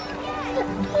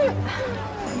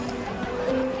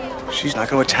 She's not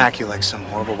going to attack you like some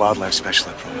horrible wildlife special,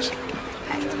 I promise.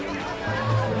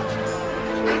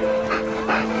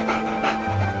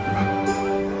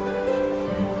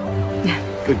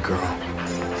 Good girl.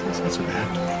 It's not so bad.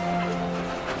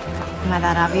 Am I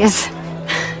that obvious?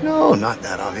 No, not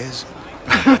that obvious.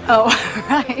 Oh,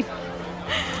 right.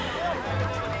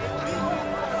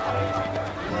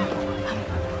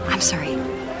 I'm sorry.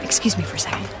 Excuse me for a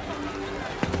second.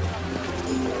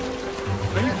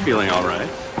 Are you feeling all right?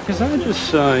 Because I just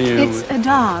saw you... It's a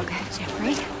dog,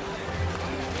 Jeffrey.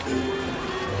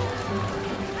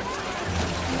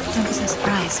 Don't be so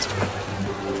surprised.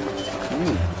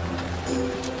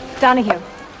 Donahue.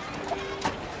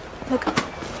 Look,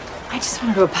 I just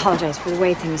wanted to apologize for the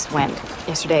way things went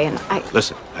yesterday, and I...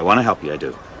 Listen, I want to help you, I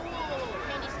do.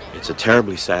 It's a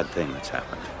terribly sad thing that's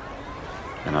happened.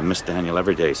 And I've missed Daniel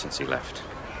every day since he left.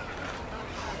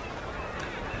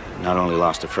 Not only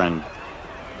lost a friend,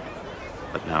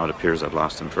 but now it appears I've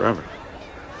lost him forever.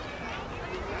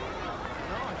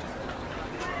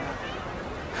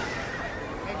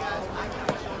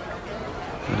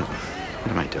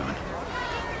 What am I doing?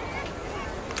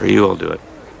 For you, I'll do it.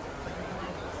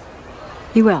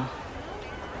 You will.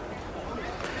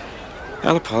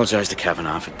 I'll apologize to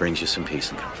Kavanaugh if it brings you some peace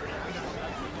and comfort.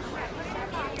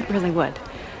 It really would.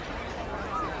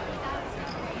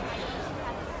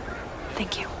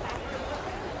 Thank you.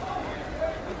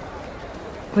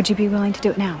 Would you be willing to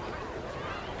do it now?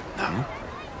 No?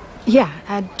 Yeah.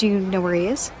 Do you know where he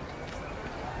is?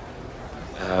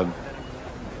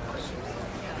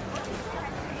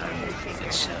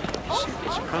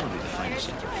 It's probably the finest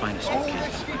in Kansas,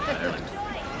 Ireland.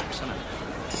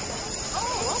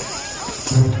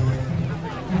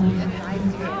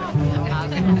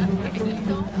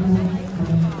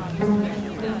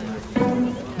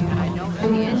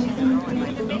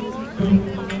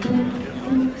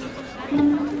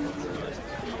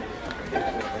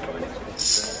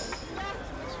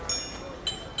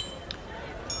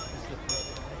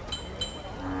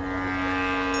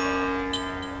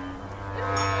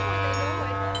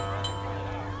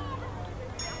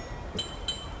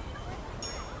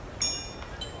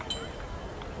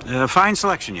 Fine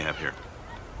selection you have here.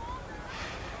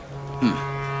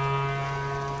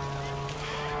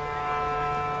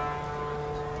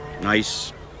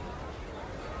 Nice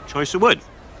choice of wood.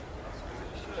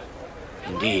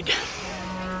 Indeed.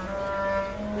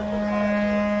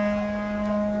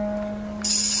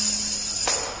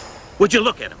 Would you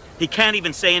look at him? He can't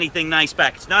even say anything nice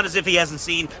back. It's not as if he hasn't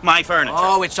seen my furniture.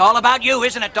 Oh, it's all about you,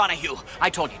 isn't it, Donahue? I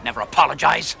told you to never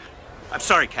apologize. I'm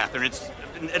sorry, Catherine. It's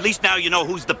at least now you know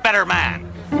who's the better man.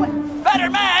 What? Better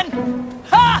man?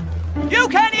 Ha! You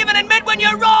can't even admit when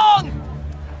you're wrong!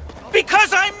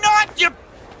 Because I'm not, you...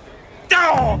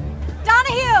 Oh!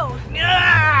 Donahue!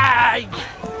 Ah!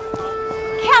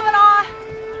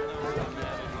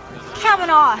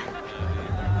 Kavanaugh!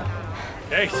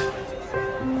 Kate.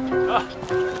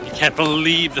 You can't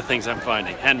believe the things I'm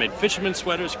finding. Handmade fisherman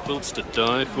sweaters, quilts to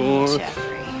die for.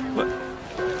 Jeffrey. What?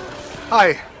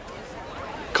 Hi.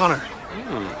 Connor.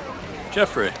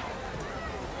 Jeffrey.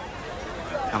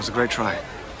 That was a great try.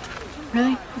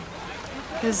 Really?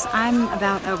 Because I'm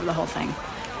about over the whole thing.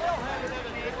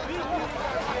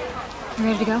 You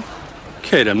ready to go?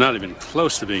 Kate, I'm not even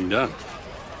close to being done.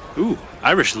 Ooh,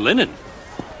 Irish linen.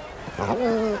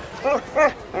 Oh.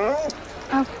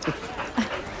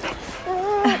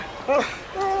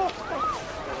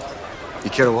 You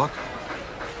care to walk?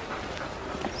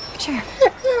 Sure.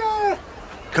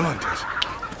 Come on, Tess.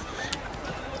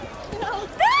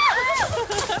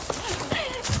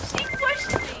 She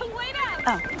pushed me. Wait out.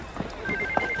 Oh.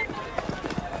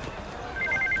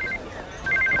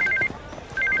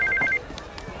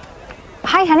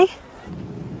 Hi, honey.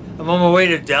 I'm on my way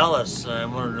to Dallas. I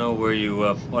want to know where you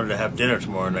wanted to have dinner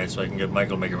tomorrow night so I can get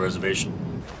Michael to make a reservation.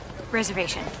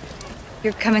 Reservation.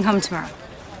 You're coming home tomorrow.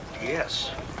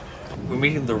 Yes. We're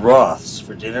meeting the Roths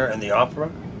for dinner and the opera.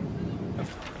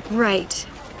 Right.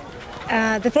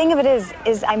 The thing of it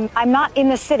is I'm not in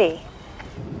the city.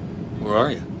 Where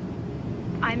are you?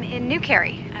 I'm in New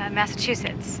Carey,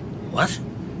 Massachusetts. What?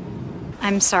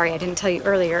 I'm sorry I didn't tell you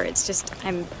earlier. It's just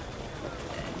I'm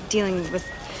dealing with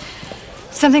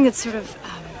something that's sort of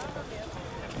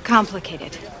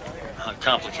complicated. How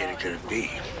complicated could it be?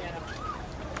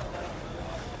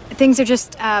 Things are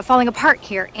just falling apart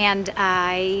here, and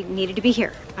I needed to be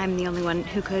here. I'm the only one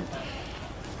who could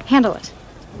handle it.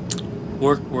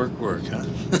 Work, huh?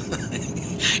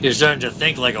 You're starting to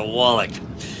think like a Wallach.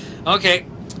 Okay.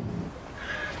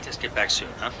 Just get back soon,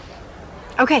 huh?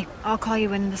 Okay, I'll call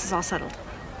you when this is all settled.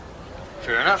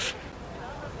 Fair enough.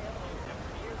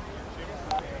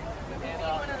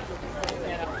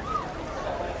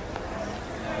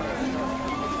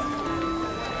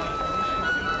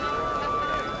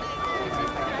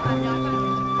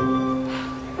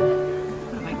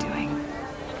 What am I doing?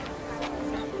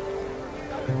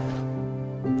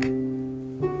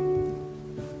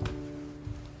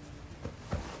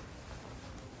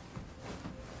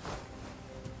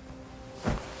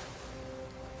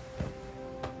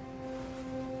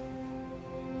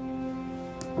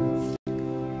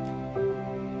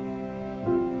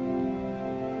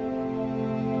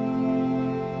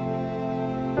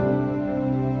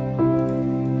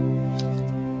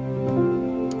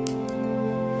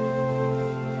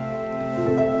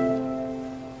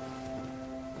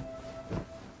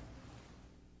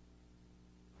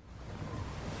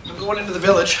 I'm going into the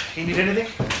village. You need anything?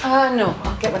 No.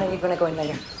 I'll get what I need when I go in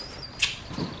later.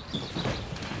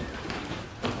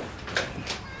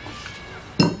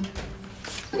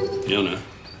 Fiona,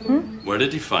 where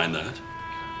did you find that?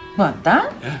 What,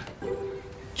 that? Yeah.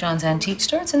 John's antique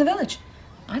store. It's in the village.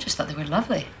 I just thought they were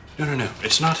lovely. No.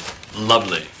 It's not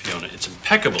lovely, Fiona. It's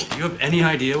impeccable. Do you have any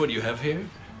idea what you have here?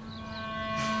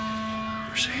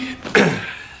 Mercy.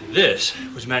 This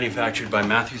was manufactured by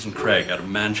Matthews and Craig out of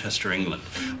Manchester, England,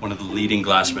 one of the leading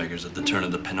glassmakers at the turn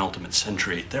of the penultimate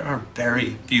century. There are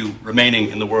very few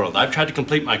remaining in the world. I've tried to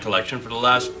complete my collection for the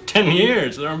last 10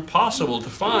 years. They're impossible to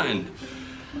find.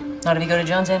 Not if you go to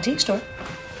John's antique store.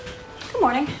 Good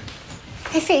morning.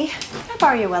 Hey, Fee, can I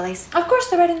borrow your wellies? Of course,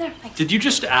 they're right in there. Did you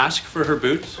just ask for her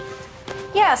boots?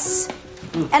 Yes.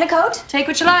 And a coat? Take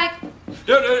what you like.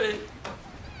 No.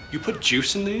 You put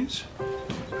juice in these?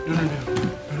 No.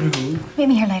 Meet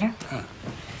me here later. Huh.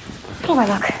 How do I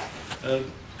look?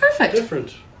 Perfect.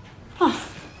 Different. Oh.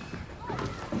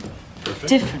 Perfect.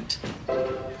 Different.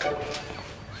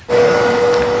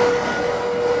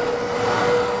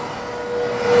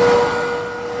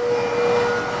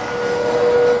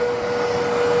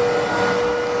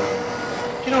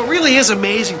 You know, it really is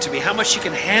amazing to me how much she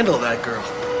can handle, that girl.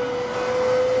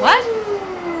 What?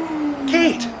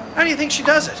 Kate, how do you think she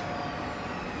does it?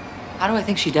 How do I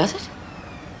think she does it?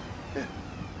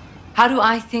 How do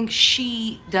I think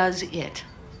she does it?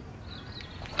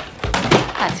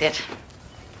 That's it.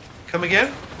 Come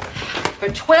again? For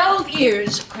 12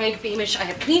 years, Craig Beamish, I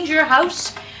have cleaned your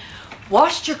house,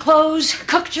 washed your clothes,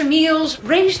 cooked your meals,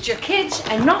 raised your kids,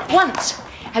 and not once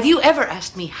have you ever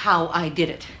asked me how I did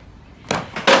it.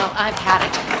 Well, I've had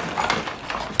it.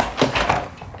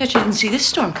 Bet you didn't see this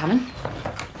storm coming.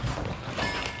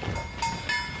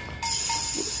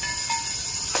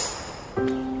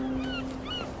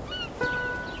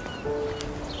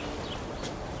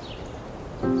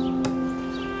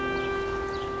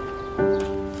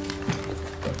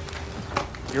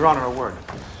 Your Honor, a word.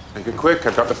 Make it quick.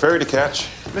 I've got the ferry to catch.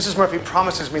 Mrs. Murphy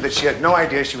promises me that she had no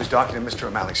idea she was docking in Mr.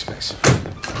 O'Malley's space.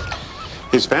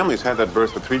 His family's had that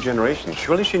berth for 3 generations.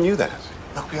 Surely she knew that.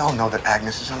 Look, we all know that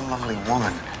Agnes is a lovely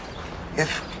woman,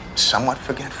 if somewhat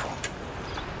forgetful.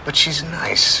 But she's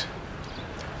nice.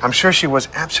 I'm sure she was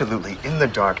absolutely in the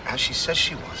dark, as she says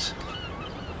she was.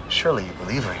 Surely you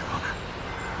believe her, Your Honor.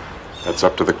 That's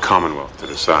up to the Commonwealth to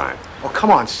decide. Oh,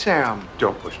 come on, Sam.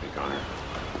 Don't push me, Connor.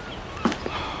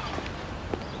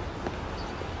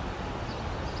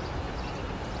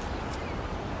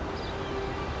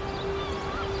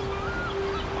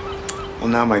 Well,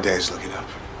 now my day is looking up.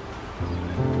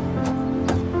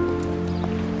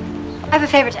 I have a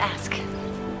favor to ask.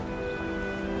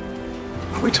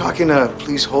 Are we talking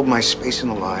please hold my space in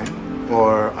the line?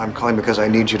 Or I'm calling because I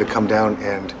need you to come down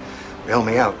and bail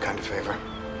me out kind of favor?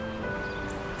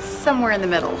 Somewhere in the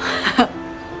middle.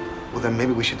 Well, then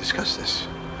maybe we should discuss this.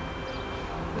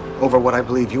 Over what I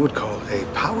believe you would call a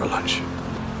power lunch.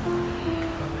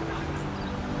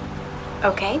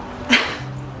 Okay.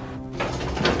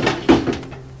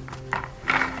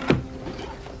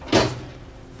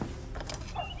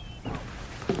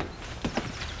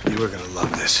 You are gonna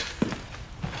love this.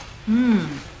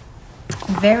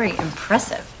 Very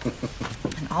impressive.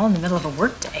 And all in the middle of a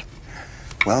workday.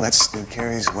 Well, that's New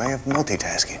Carrie's way of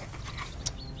multitasking.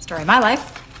 Story of my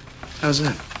life. How's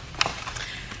that?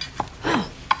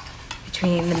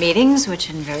 Between the meetings, which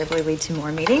invariably lead to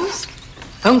more meetings,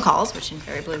 phone calls, which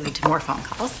invariably lead to more phone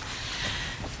calls,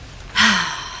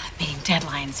 meeting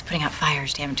deadlines, putting out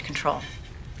fires, damage control.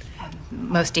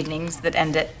 Most evenings that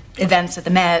end at events at the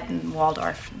Met and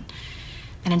Waldorf.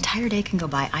 An entire day can go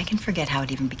by. I can forget how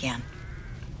it even began.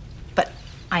 But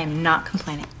I am not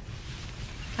complaining.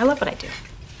 I love what I do.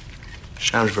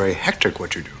 Sounds very hectic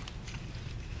what you do.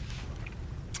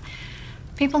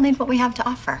 People need what we have to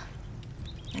offer.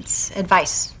 It's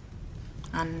advice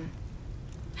on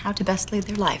how to best lead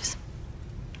their lives.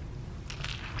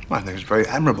 Well, I think it's very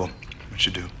admirable what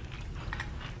you do.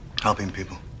 Helping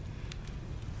people.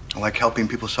 I like helping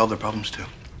people solve their problems, too.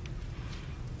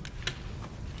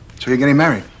 So you're getting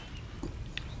married?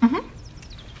 Mm-hmm.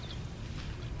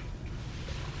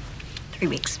 3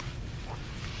 weeks.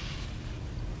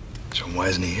 So why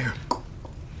isn't he here?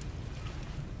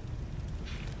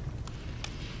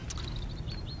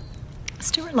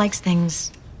 Stuart likes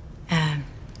things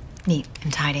neat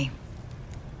and tidy.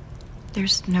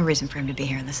 There's no reason for him to be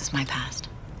here. This is my past.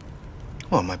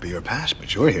 Well, it might be your past,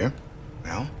 but you're here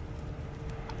now.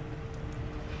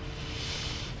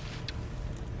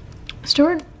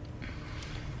 Stuart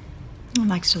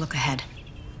likes to look ahead.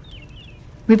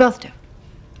 We both do.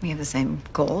 We have the same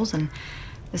goals and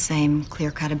the same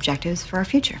clear-cut objectives for our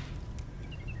future.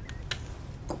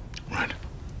 Right.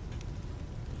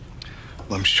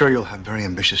 Well, I'm sure you'll have very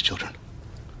ambitious children.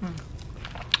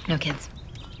 No kids.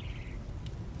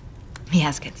 He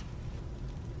has kids.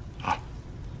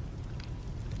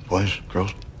 Boys,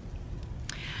 girls?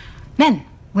 Men.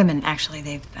 Women, actually.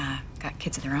 They've got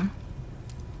kids of their own.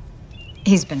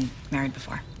 He's been married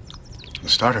before. The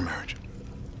starter marriage.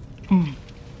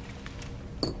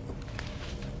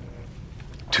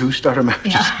 2 starter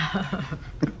marriages. Yeah.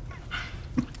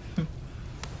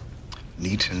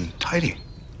 Neat and tidy.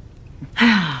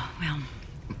 Well.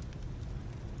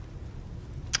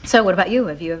 So, what about you?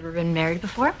 Have you ever been married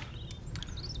before?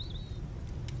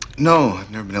 No, I've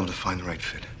never been able to find the right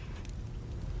fit.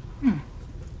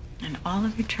 And all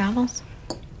of your travels?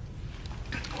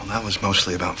 Well, that was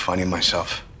mostly about finding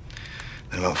myself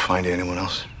than about finding anyone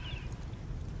else.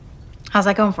 How's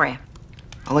that going for you?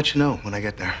 I'll let you know when I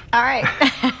get there. All right.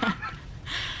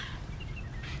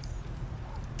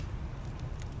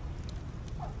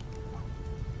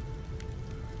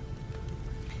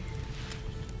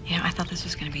 You know, I thought this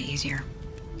was going to be easier.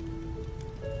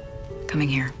 Coming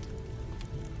here.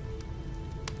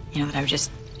 You know, that I would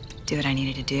just do what I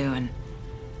needed to do and...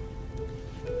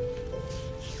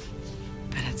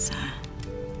 But it's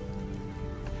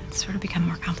sort of become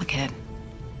more complicated.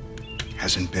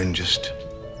 Hasn't been just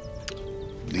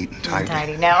neat and tidy.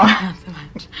 Tidy, no. Not so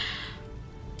much.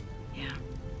 Yeah.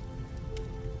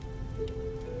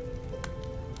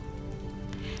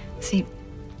 See,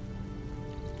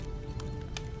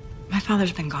 my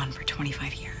father's been gone for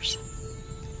 25 years.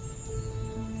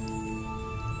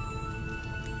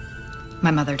 My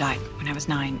mother died when I was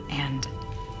 9, and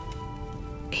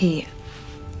he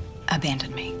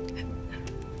abandoned me.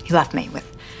 He left me with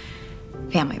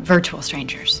family, virtual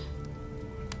strangers.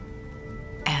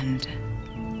 And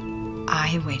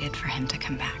I waited for him to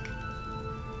come back,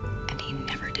 and he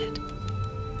never did.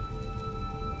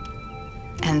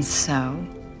 And so,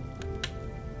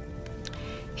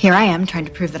 here I am trying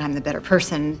to prove that I'm the better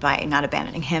person by not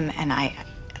abandoning him, and I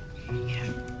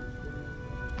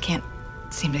can't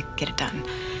seem to get it done.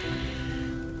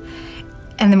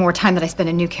 And the more time that I spend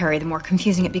in New Carrie, the more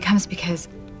confusing it becomes, because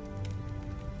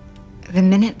the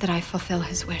minute that I fulfill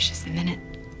his wish is the minute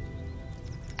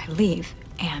I leave,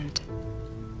 and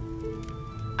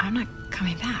I'm not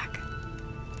coming back.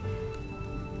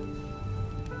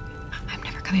 I'm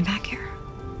never coming back here.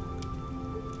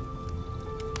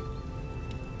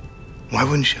 Why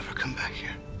wouldn't you ever come back here?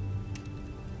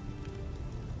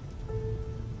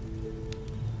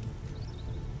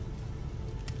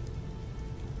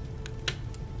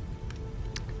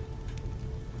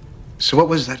 So what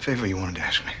was that favor you wanted to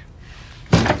ask me?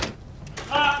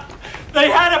 They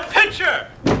had a picture!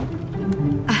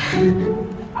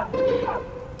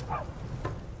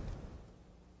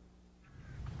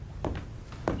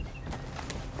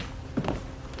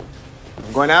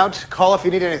 I'm going out. Call if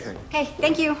you need anything. Okay,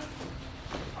 thank you. All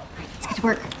right, let's get to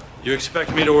work. You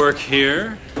expect me to work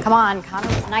here? Come on, Connor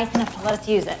was nice enough to let us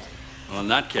use it. Well, in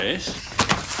that case,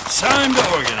 it's time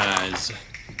to organize.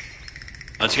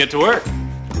 Let's get to work.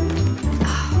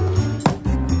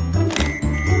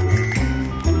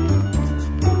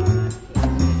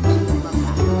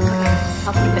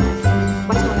 Health and fitness.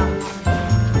 What's going on?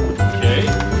 Okay.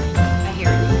 I hear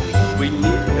it. We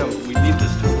need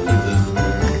this to leave the.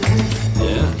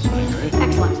 Yeah, it's pretty great.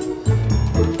 Excellent.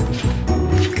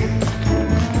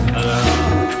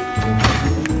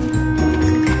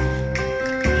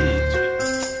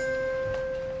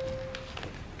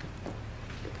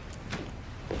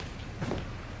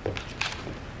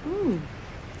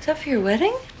 Is that for your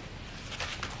wedding?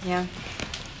 Yeah.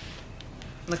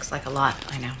 Looks like a lot,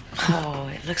 I know. Oh,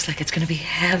 it looks like it's gonna be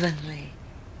heavenly.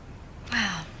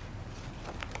 Well,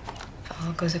 if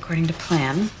all goes according to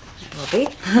plan, it will be.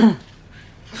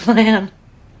 Plan?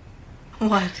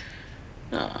 What?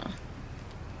 Oh.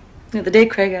 You know, the day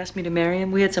Craig asked me to marry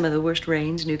him, we had some of the worst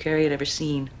rains New Carrie had ever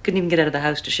seen. Couldn't even get out of the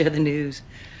house to share the news.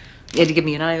 He had to give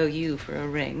me an IOU for a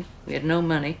ring. We had no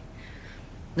money.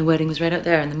 The wedding was right out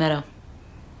there in the meadow.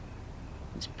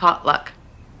 It was potluck.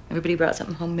 Everybody brought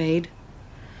something homemade.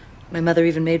 My mother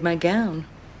even made my gown.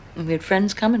 And we had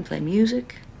friends come and play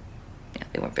music. Yeah,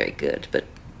 they weren't very good, but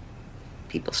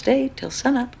people stayed till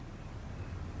sunup.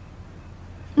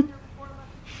 Oh,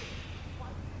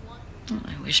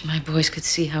 I wish my boys could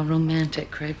see how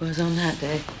romantic Craig was on that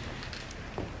day.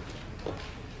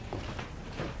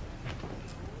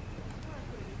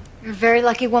 You're a very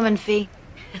lucky woman, Fee.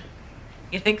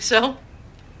 You think so?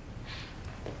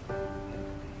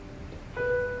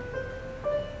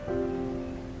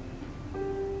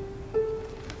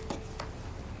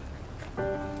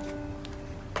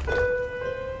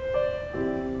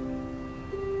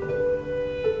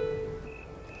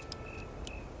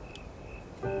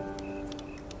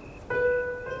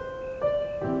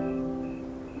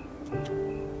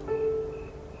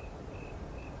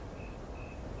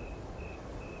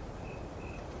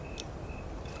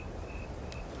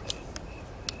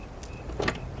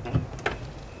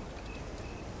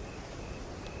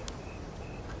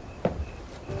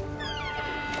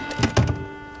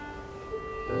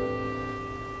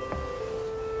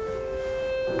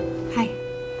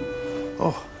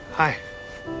 Oh, hi.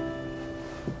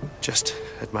 Just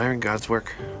admiring God's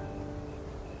work.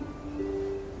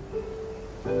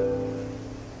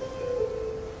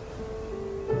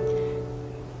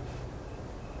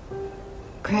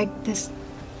 Craig, this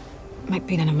might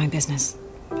be none of my business.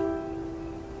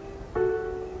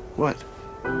 What?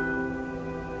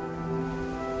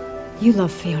 You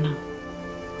love Fiona.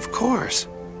 Of course.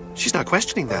 She's not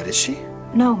questioning that, is she?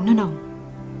 No.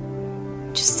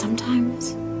 Just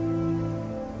sometimes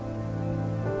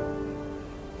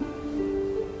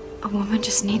a woman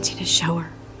just needs you to show her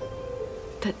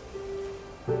that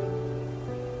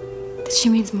she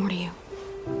means more to you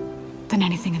than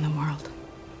anything in the world.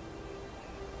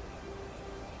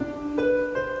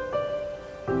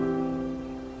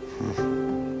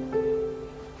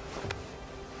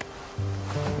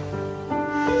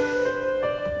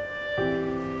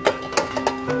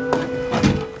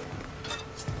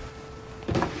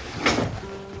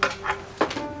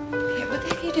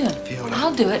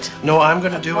 I'll do it. No, I'm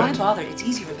gonna do Why it. bother? It's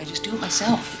easier if I just do it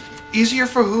myself. Easier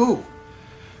for who?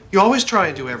 You always try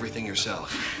and do everything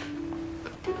yourself.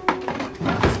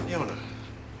 Fiona.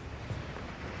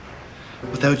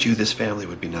 Without you, this family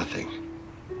would be nothing.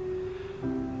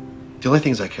 The only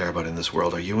things I care about in this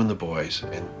world are you and the boys,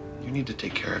 and you need to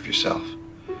take care of yourself.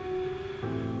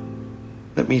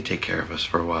 Let me take care of us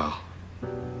for a while.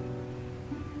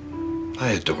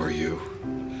 I adore you.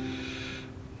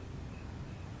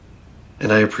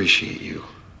 And I appreciate you.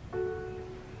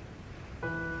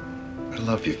 I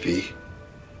love you, Fee.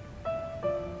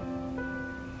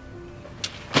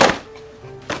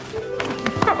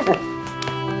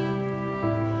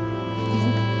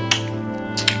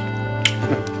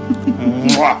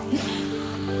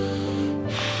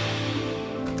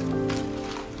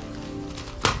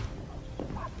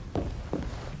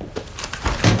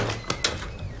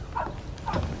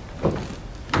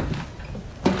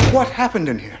 What happened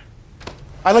in here?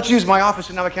 I let you use my office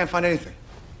and now I can't find anything.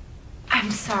 I'm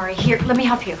sorry. Here, let me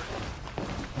help you.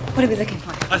 What are we looking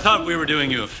for? I thought we were doing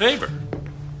you a favor.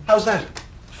 How's that?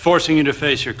 Forcing you to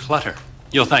face your clutter.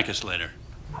 You'll thank us later.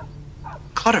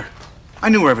 Clutter. I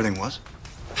knew where everything was.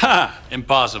 Ha!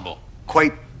 Impossible.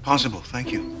 Quite possible,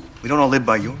 thank you. We don't all live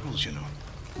by your rules, you know.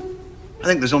 I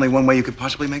think there's only one way you could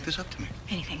possibly make this up to me.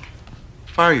 Anything.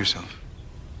 Fire yourself.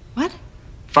 What?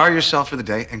 Fire yourself for the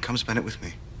day and come spend it with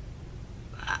me.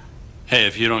 Hey,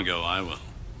 if you don't go, I will.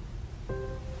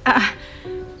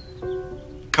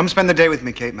 Come spend the day with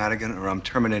me, Kate Madigan, or I'm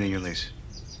terminating your lease.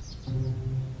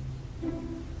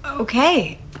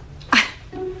 Okay.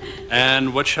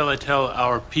 And what shall I tell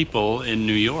our people in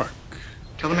New York?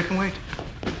 Tell them I can wait.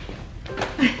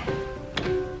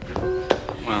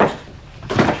 Well,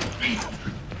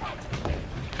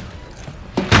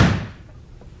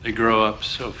 they grow up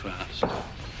so fast.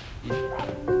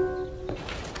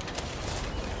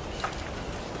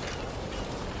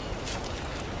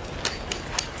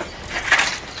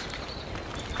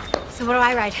 So what do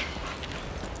I write?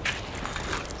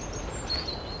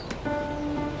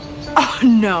 Oh,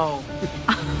 no.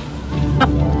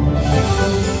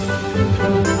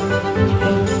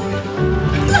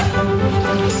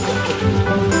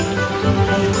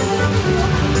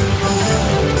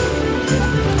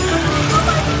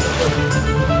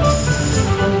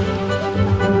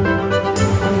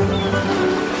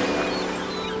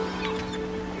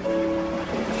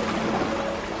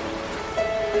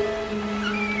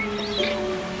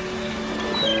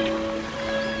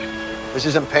 This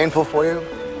isn't painful for you?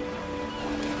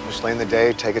 Just letting the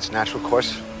day take its natural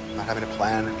course, not having a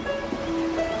plan?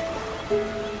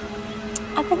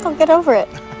 I think I'll get over it.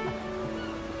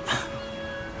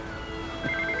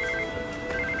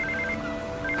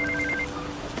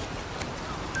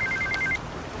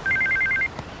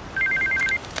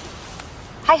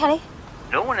 Hi, honey.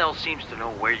 No one else seems to know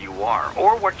where you are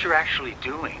or what you're actually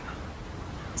doing.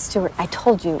 Stuart, I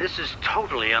told you. This is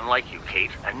totally unlike you,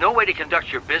 Kate, and no way to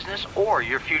conduct your business or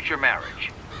your future marriage.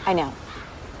 I know.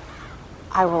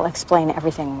 I will explain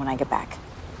everything when I get back.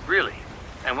 Really?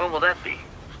 And when will that be?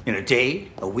 In a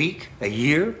day, a week, a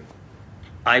year?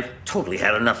 I've totally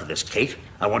had enough of this, Kate.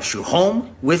 I want you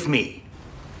home with me.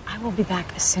 I will be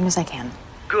back as soon as I can.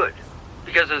 Good.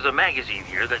 Because there's a magazine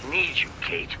here that needs you,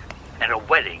 Kate, and a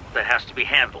wedding that has to be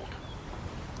handled.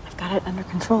 I've got it under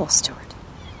control, Stuart.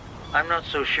 I'm not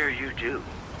so sure you do.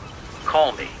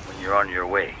 Call me when you're on your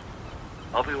way.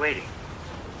 I'll be waiting.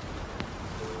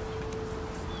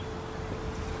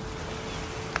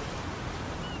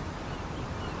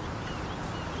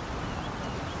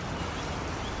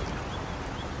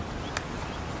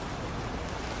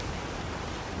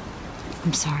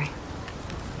 I'm sorry.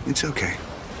 It's okay.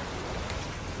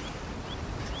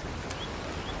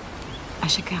 I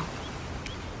should go.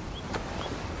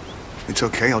 It's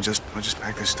okay. I'll just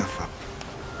pack this stuff up.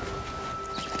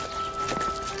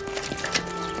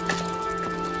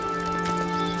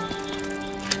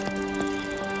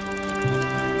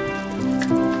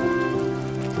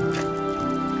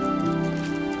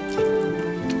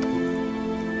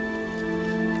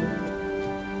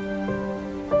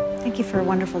 Thank you for a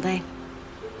wonderful day.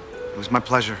 It was my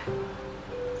pleasure.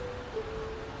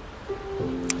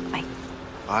 Bye.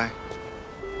 Bye.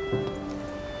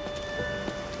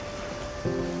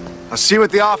 I'll see you at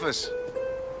the office.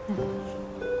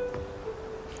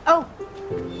 Oh,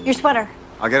 your sweater.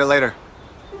 I'll get it later.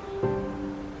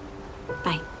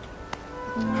 Bye.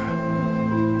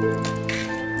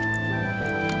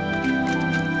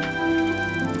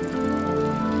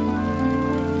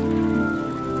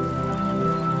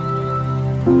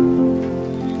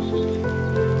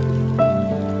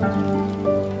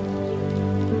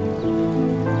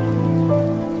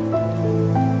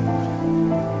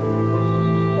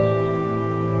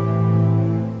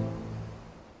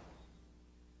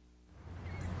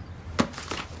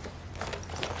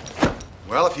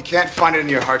 Well, if you can't find it in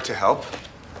your heart to help,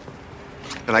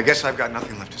 then I guess I've got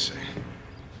nothing left to say.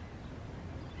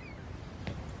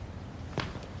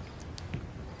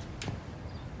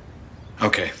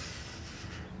 Okay.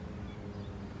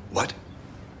 What?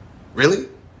 Really?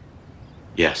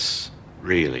 Yes,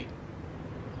 really.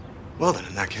 Well, then,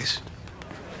 in that case,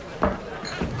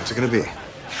 what's it gonna be?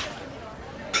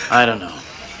 I don't know.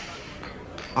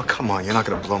 Oh, come on. You're not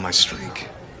gonna blow my streak.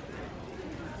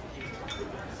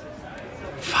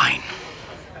 Fine.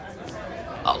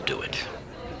 I'll do it.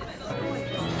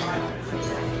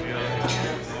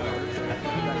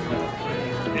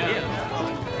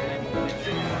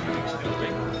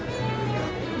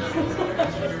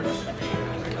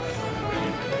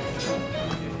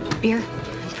 Beer?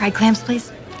 Fried clams,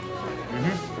 please?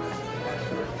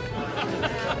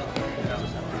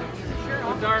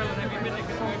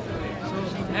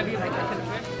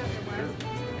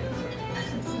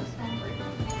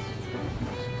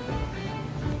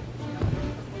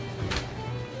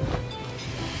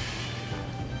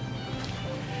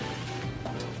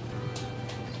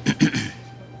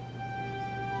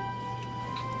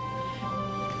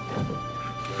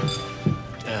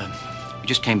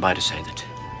 just came by to say that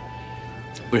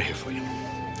we're here for you.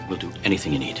 We'll do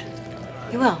anything you need.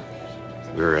 You will.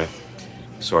 We're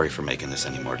sorry for making this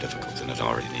any more difficult than it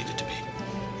already needed to be.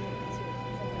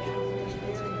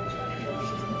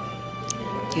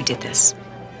 You did this.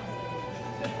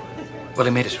 Well,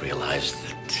 it made us realize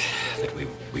that we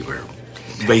were...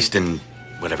 Wasting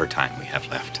whatever time we have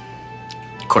left.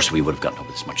 Of course, we would have gotten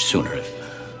over this much sooner if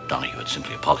Donahue had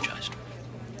simply apologized.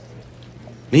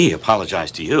 Me apologize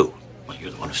to you? Well,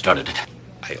 you're the one who started it.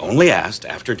 I only asked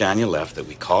after Daniel left that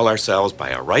we call ourselves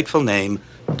by our rightful name,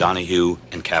 Donahue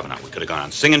and Kavanaugh. We could have gone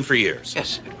on singing for years.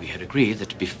 Yes, but we had agreed that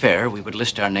to be fair, we would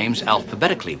list our names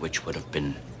alphabetically, which would have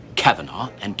been Kavanaugh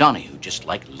and Donahue, just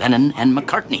like Lennon and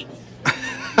McCartney.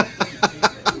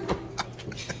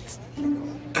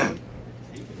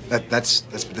 That's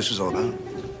what this was all about.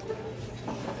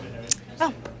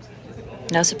 Well,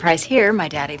 no surprise here. My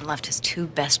dad even left his two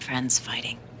best friends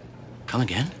fighting. Come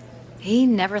again? He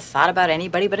never thought about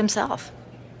anybody but himself.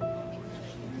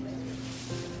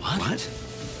 What?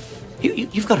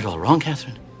 You've got it all wrong,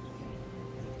 Catherine.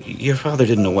 Your father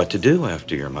didn't know what to do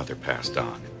after your mother passed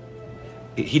on.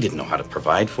 He didn't know how to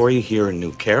provide for you here in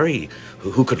New Carey,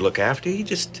 who could look after you.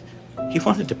 He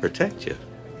wanted to protect you.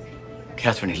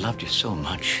 Catherine, he loved you so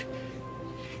much.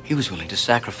 He was willing to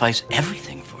sacrifice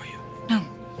everything for you. No,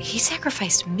 he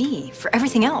sacrificed me for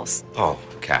everything else. Oh,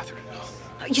 Catherine.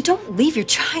 You don't leave your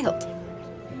child.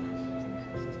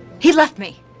 He left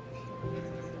me.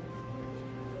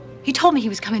 He told me he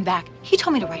was coming back. He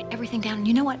told me to write everything down, and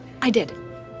you know what? I did.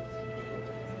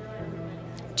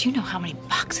 Do you know how many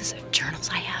boxes of journals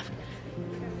I have?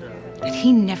 That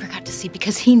he never got to see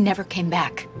because he never came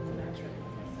back.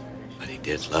 But he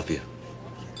did love you.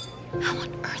 How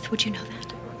on earth would you know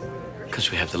that?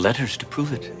 Because we have the letters to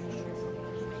prove it.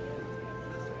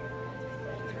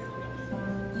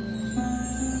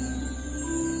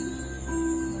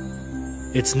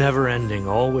 It's never ending,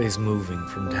 always moving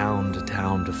from town to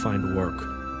town to find work.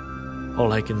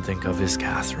 All I can think of is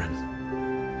Catherine.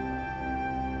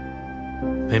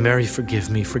 May Mary forgive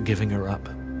me for giving her up.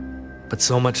 But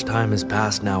so much time has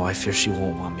passed now, I fear she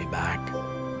won't want me back.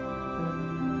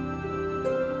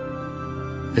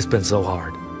 It's been so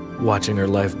hard, watching her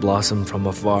life blossom from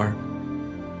afar.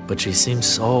 But she seems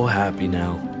so happy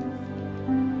now.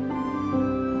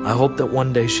 I hope that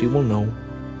one day she will know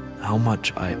how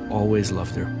much I always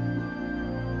loved her.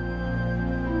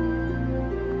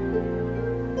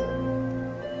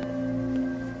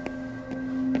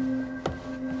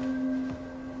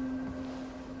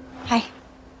 Hi.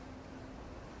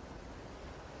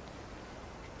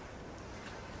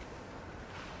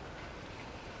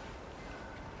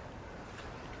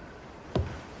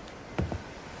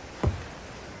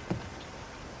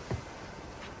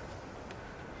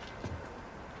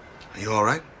 Are you all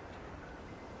right?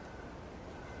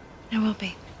 I will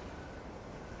be.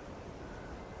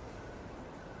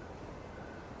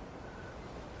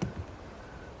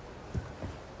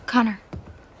 Connor.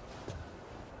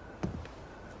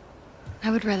 I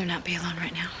would rather not be alone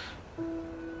right now.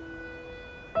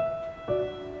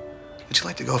 Would you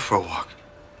like to go for a walk?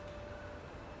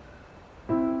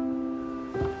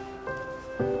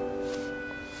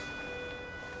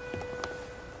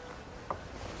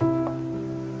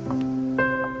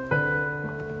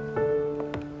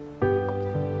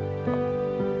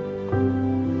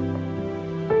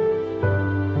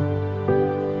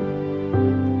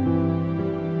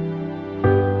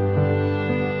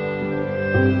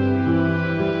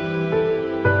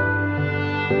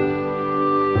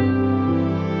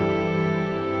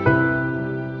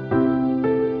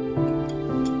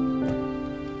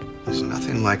 There's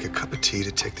nothing like a cup of tea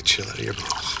to take the chill out of your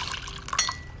bones.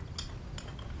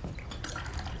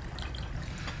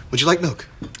 Would you like milk?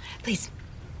 Please.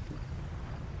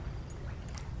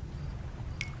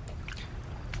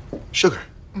 Sugar?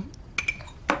 Thank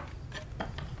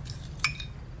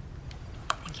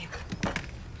you.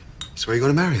 So where are you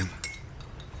going to marry him?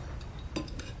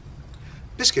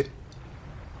 Biscuit?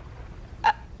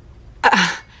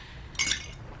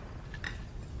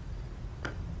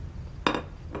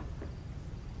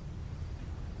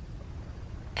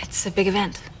 It's a big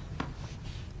event.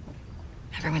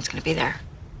 Everyone's going to be there.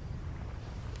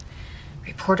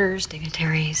 Reporters,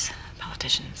 dignitaries,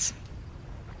 politicians,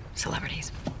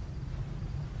 celebrities.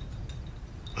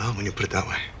 Well, when you put it that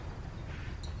way.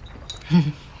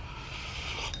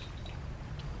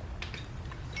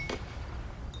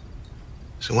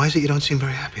 So why is it you don't seem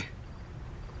very happy?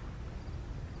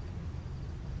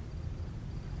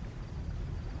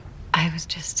 I was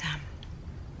just,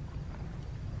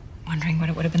 wondering what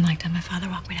it would have been like to have my father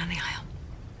walk me down the aisle.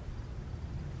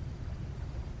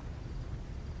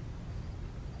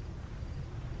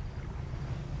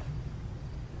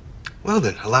 Well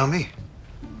then, allow me.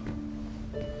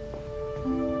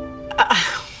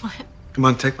 What? Come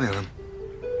on, take my arm.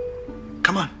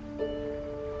 Come on.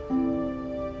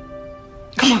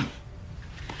 Come on.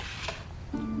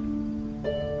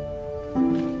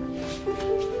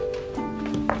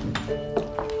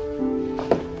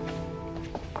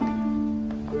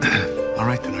 All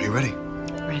right then, are you ready?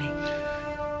 Ready.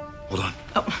 Hold on.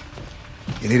 Oh.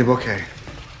 You need a bouquet.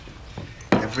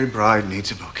 Every bride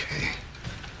needs a bouquet.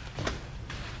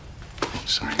 Oh,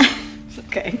 sorry. It's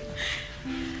okay.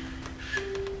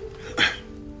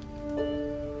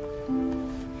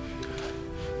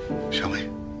 Shall we?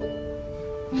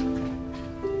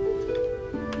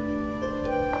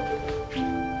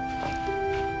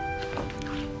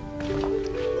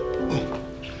 Oh,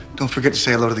 don't forget to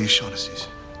say hello to the O'Shaughnessy's.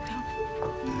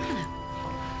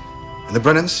 And the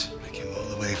Brennans, they came all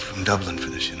the way from Dublin for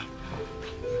this, you know.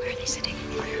 Where are they sitting?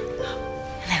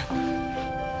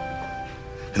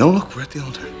 And oh, look, we're at the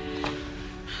altar.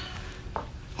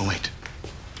 Oh, wait.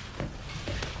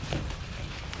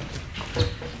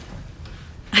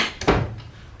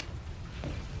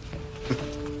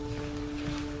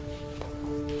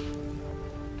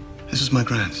 This is my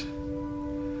grand's.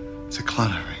 It's a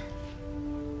clonard ring.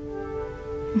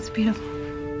 It's beautiful.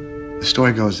 The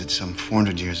story goes that some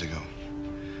 400 years ago,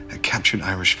 a captured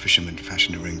Irish fisherman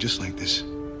fashioned a ring just like this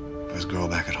for his girl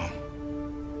back at home.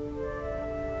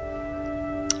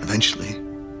 Eventually,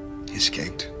 he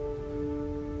escaped.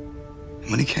 And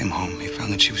when he came home, he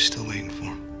found that she was still waiting for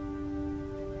him.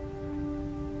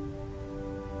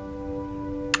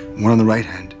 One on the right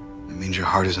hand, it means your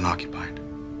heart is unoccupied.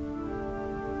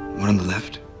 One on the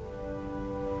left,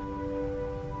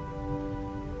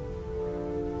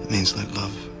 it means let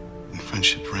love and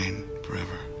friendship reign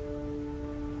forever.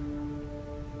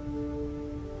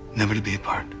 Never to be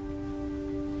apart.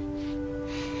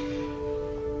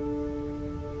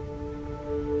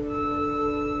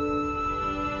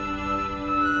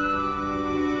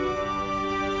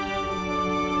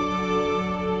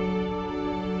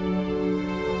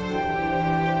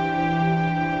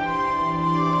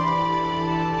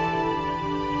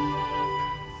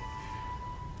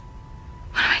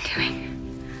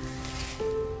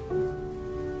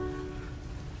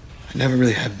 I never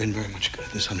really have been very much good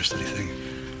at this understudy thing.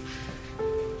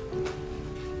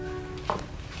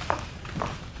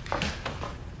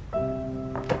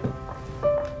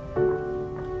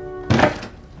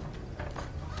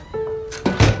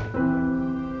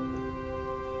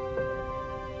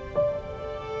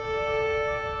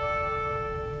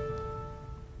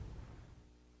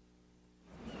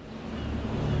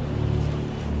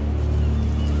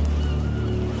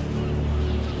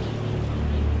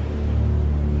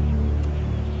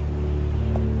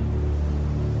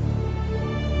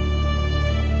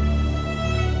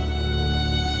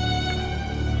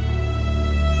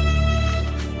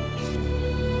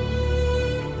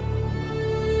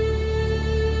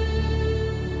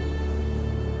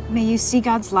 May you see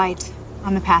God's light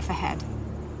on the path ahead.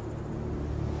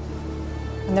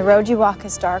 When the road you walk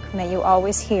is dark, may you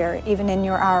always hear, even in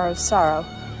your hour of sorrow,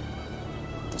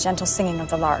 the gentle singing of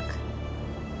the lark.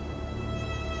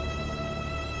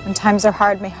 When times are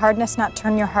hard, may hardness not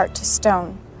turn your heart to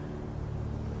stone.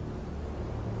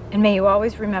 And may you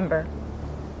always remember,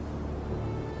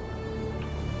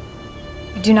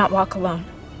 you do not walk alone.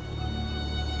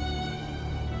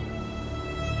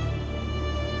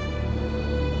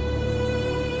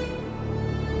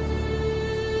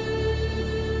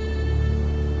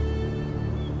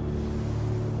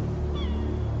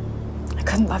 I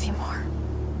couldn't love you more.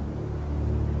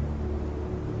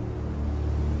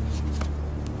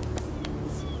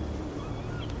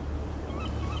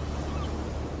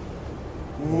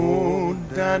 Oh,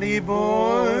 Danny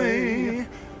boy,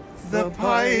 the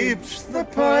pipes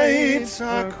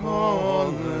are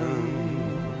calling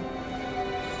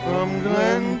from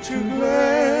glen to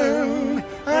glen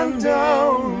and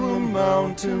down the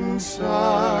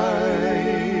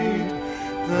mountainside.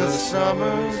 The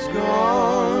summer's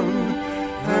gone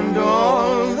and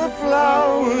all the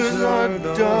flowers are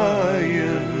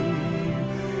dying.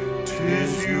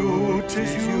 'Tis you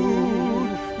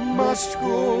must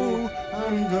go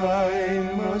and I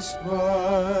must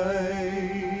bide.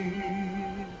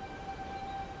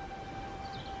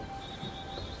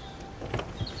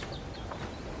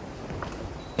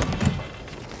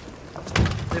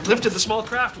 They've lifted the small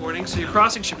craft warning, so your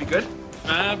crossing should be good.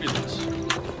 Fabulous.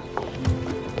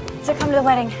 So come to the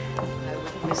wedding. I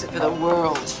wouldn't miss it for the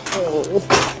world. Oh.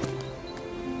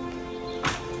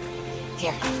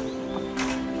 Here.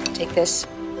 Take this.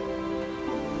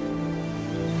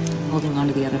 I'm holding on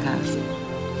to the other half.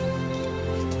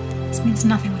 This means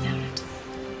nothing without it.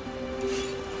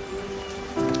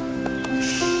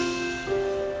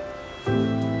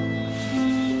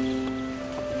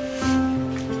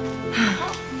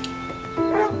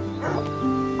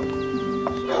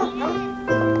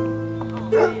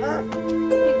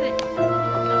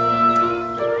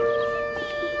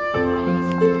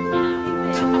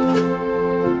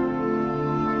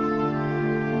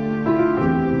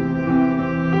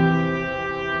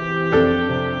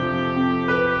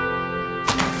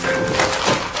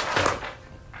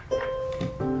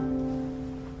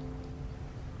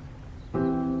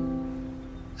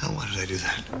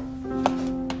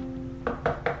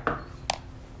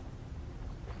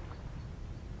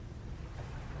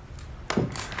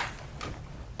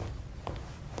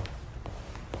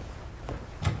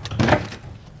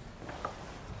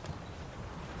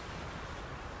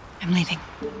 I'm leaving.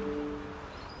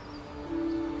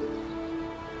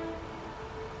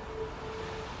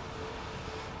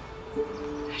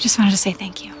 I just wanted to say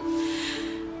thank you.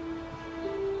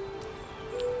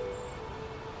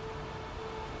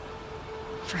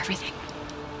 For everything.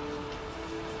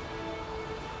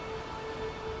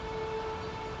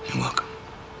 You're welcome.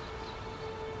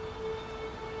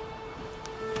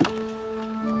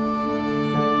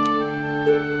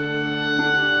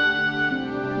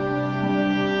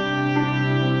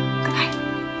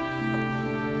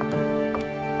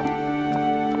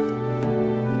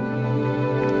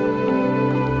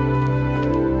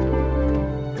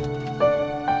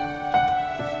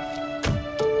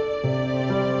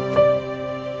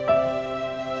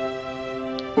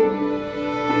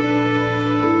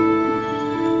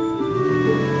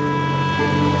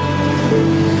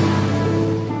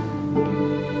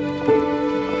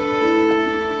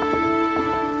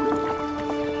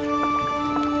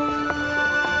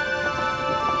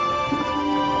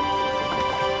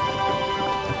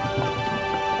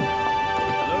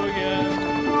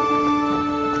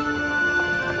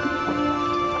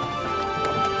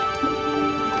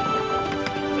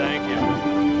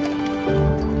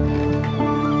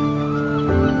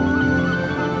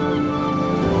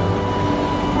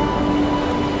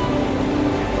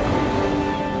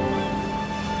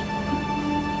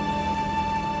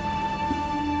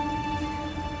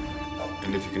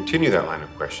 And if you continue that line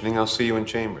of questioning, I'll see you in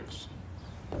chambers.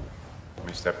 Let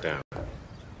me step down.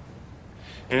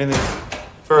 Anything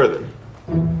further?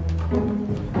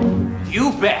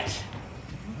 You bet.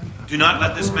 Do not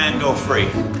let this man go free.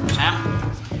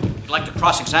 Sam, you'd like to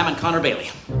cross-examine Connor Bailey.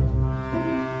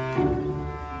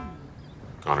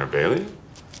 Connor Bailey?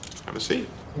 Have a seat.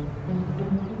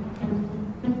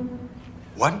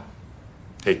 What?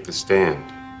 Take the stand.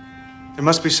 There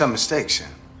must be some mistake,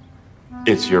 Sam.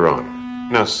 It's your honor.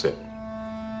 Now sit.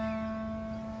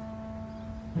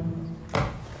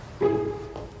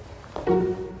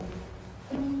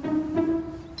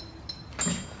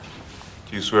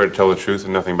 Do you swear to tell the truth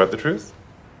and nothing but the truth?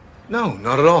 No,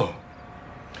 not at all.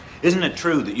 Isn't it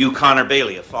true that you, Connor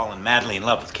Bailey, have fallen madly in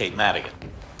love with Kate Madigan?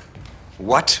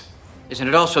 What? Isn't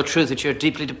it also true that you're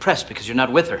deeply depressed because you're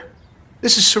not with her?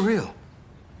 This is surreal.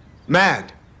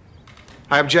 Mad.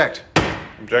 I object.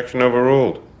 Objection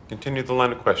overruled. Continue the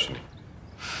line of questioning.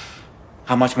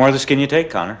 How much more of this can you take,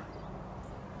 Connor?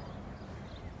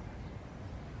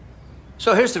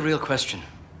 So here's the real question.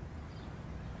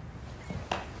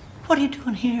 What are you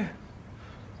doing here?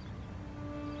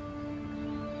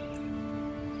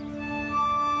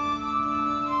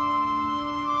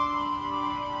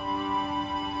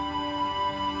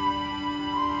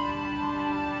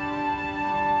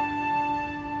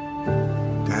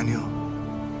 Daniel,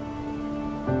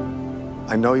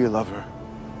 I know you love her.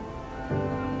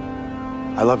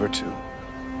 I love her too.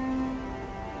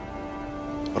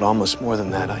 But almost more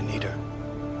than that, I need her.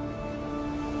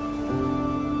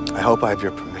 I hope I have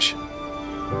your permission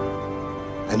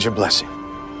and your blessing,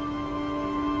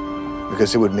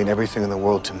 because it would mean everything in the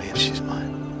world to me if she's mine.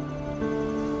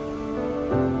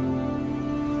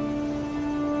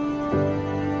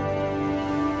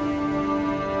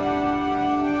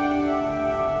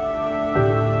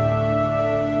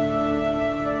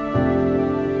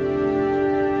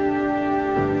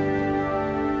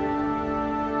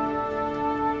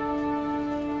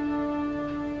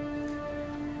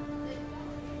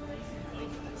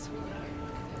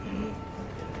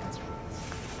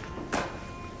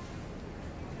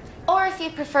 Or if you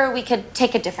prefer, we could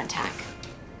take a different tack.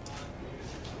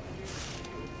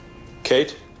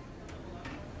 Kate?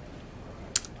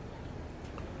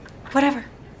 Whatever.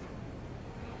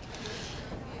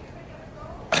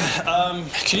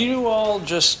 Can you all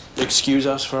just excuse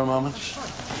us for a moment?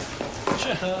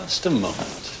 Just a moment.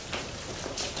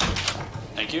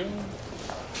 Thank you.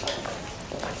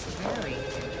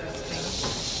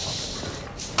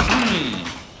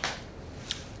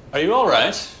 Are you all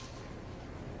right?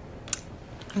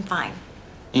 I'm fine.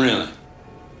 Really?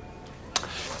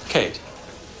 Kate,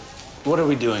 what are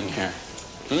we doing here?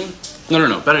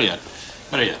 No. Better yet.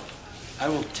 I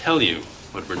will tell you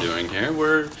what we're doing here.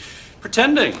 We're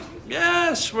pretending.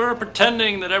 Yes, we're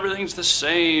pretending that everything's the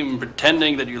same.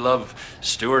 Pretending that you love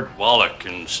Stuart Wallach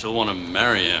and still want to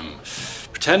marry him.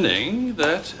 Pretending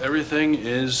that everything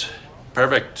is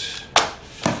perfect.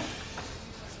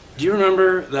 Do you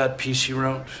remember that piece you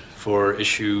wrote for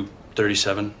issue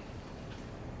 37?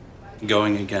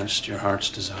 Going against your heart's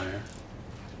desire?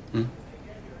 Hmm?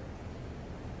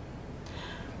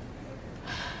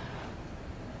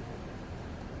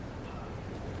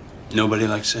 Nobody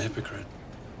likes a hypocrite.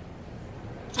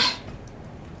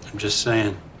 I'm just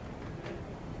saying.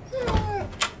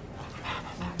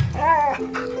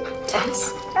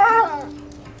 Tess?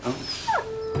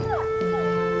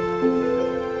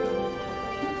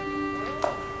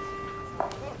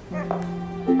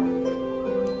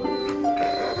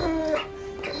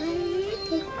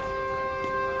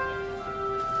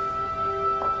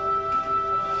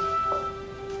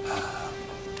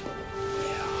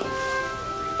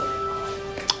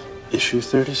 Issue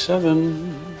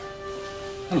 37.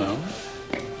 Hello.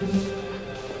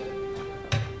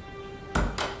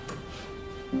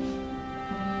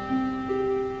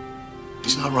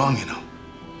 He's not wrong, you know.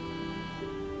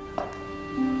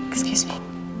 Excuse me.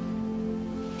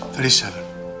 37.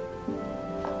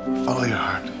 Follow your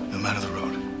heart, no matter the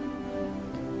road.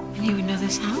 And you would know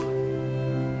this how?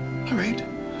 All right.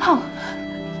 Oh.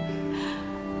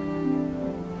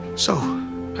 So,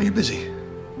 are you busy?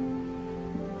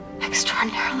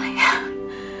 Extraordinarily.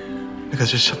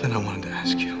 Because there's something I wanted to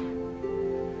ask you.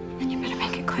 And you better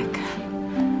make it quick.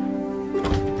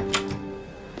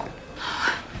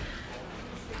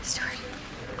 Stuart.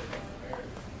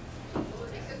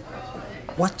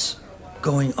 What's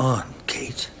going on,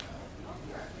 Kate?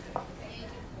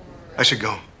 I should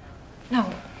go.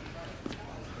 No.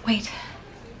 Wait.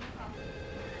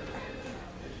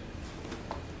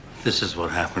 This is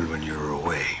what happened when you were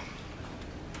away.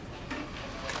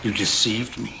 You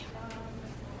deceived me.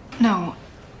 No.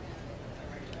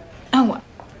 No.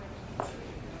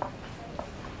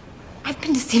 I've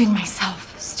been deceiving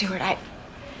myself, Stuart.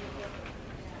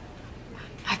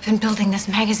 I've been building this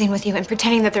magazine with you and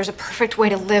pretending that there's a perfect way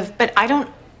to live, but I don't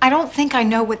think I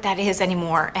know what that is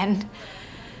anymore. And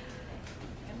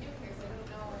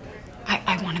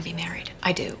I want to be married.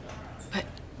 I do. But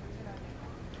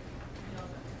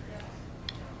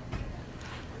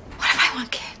what if I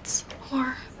want kids?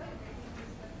 Or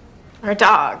a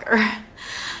dog, or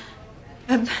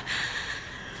a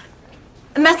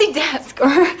messy desk, or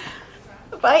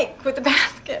a bike with a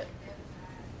basket.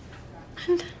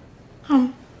 And,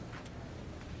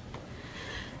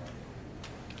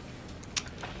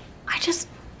 I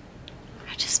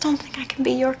just don't think I can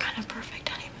be your kind of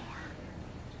perfect anymore.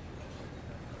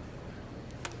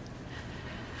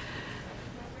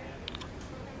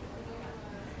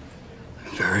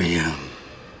 I'm very,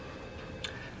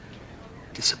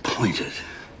 disappointed,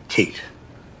 Kate.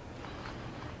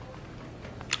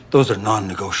 Those are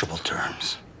non-negotiable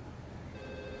terms.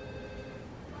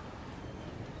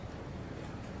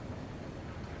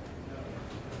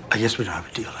 I guess we don't have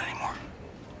a deal anymore.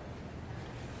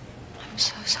 I'm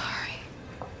so sorry.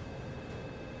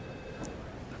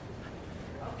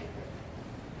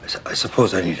 I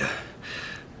suppose I need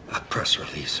a press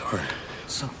release or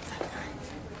something.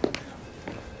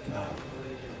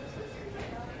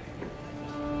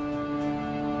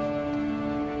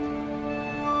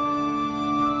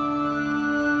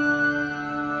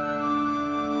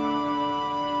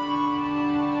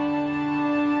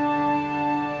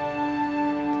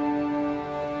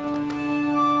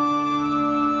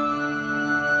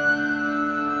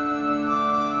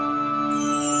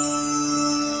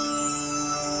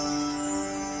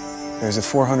 There's a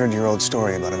 400-year-old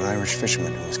story about an Irish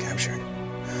fisherman who was captured.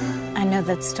 I know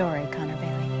that story, Connor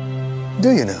Bailey.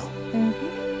 Do you know?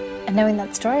 Mm-hmm. And knowing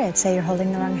that story, I'd say you're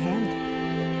holding the wrong hand.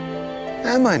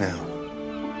 Am I now?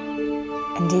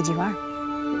 Indeed you are.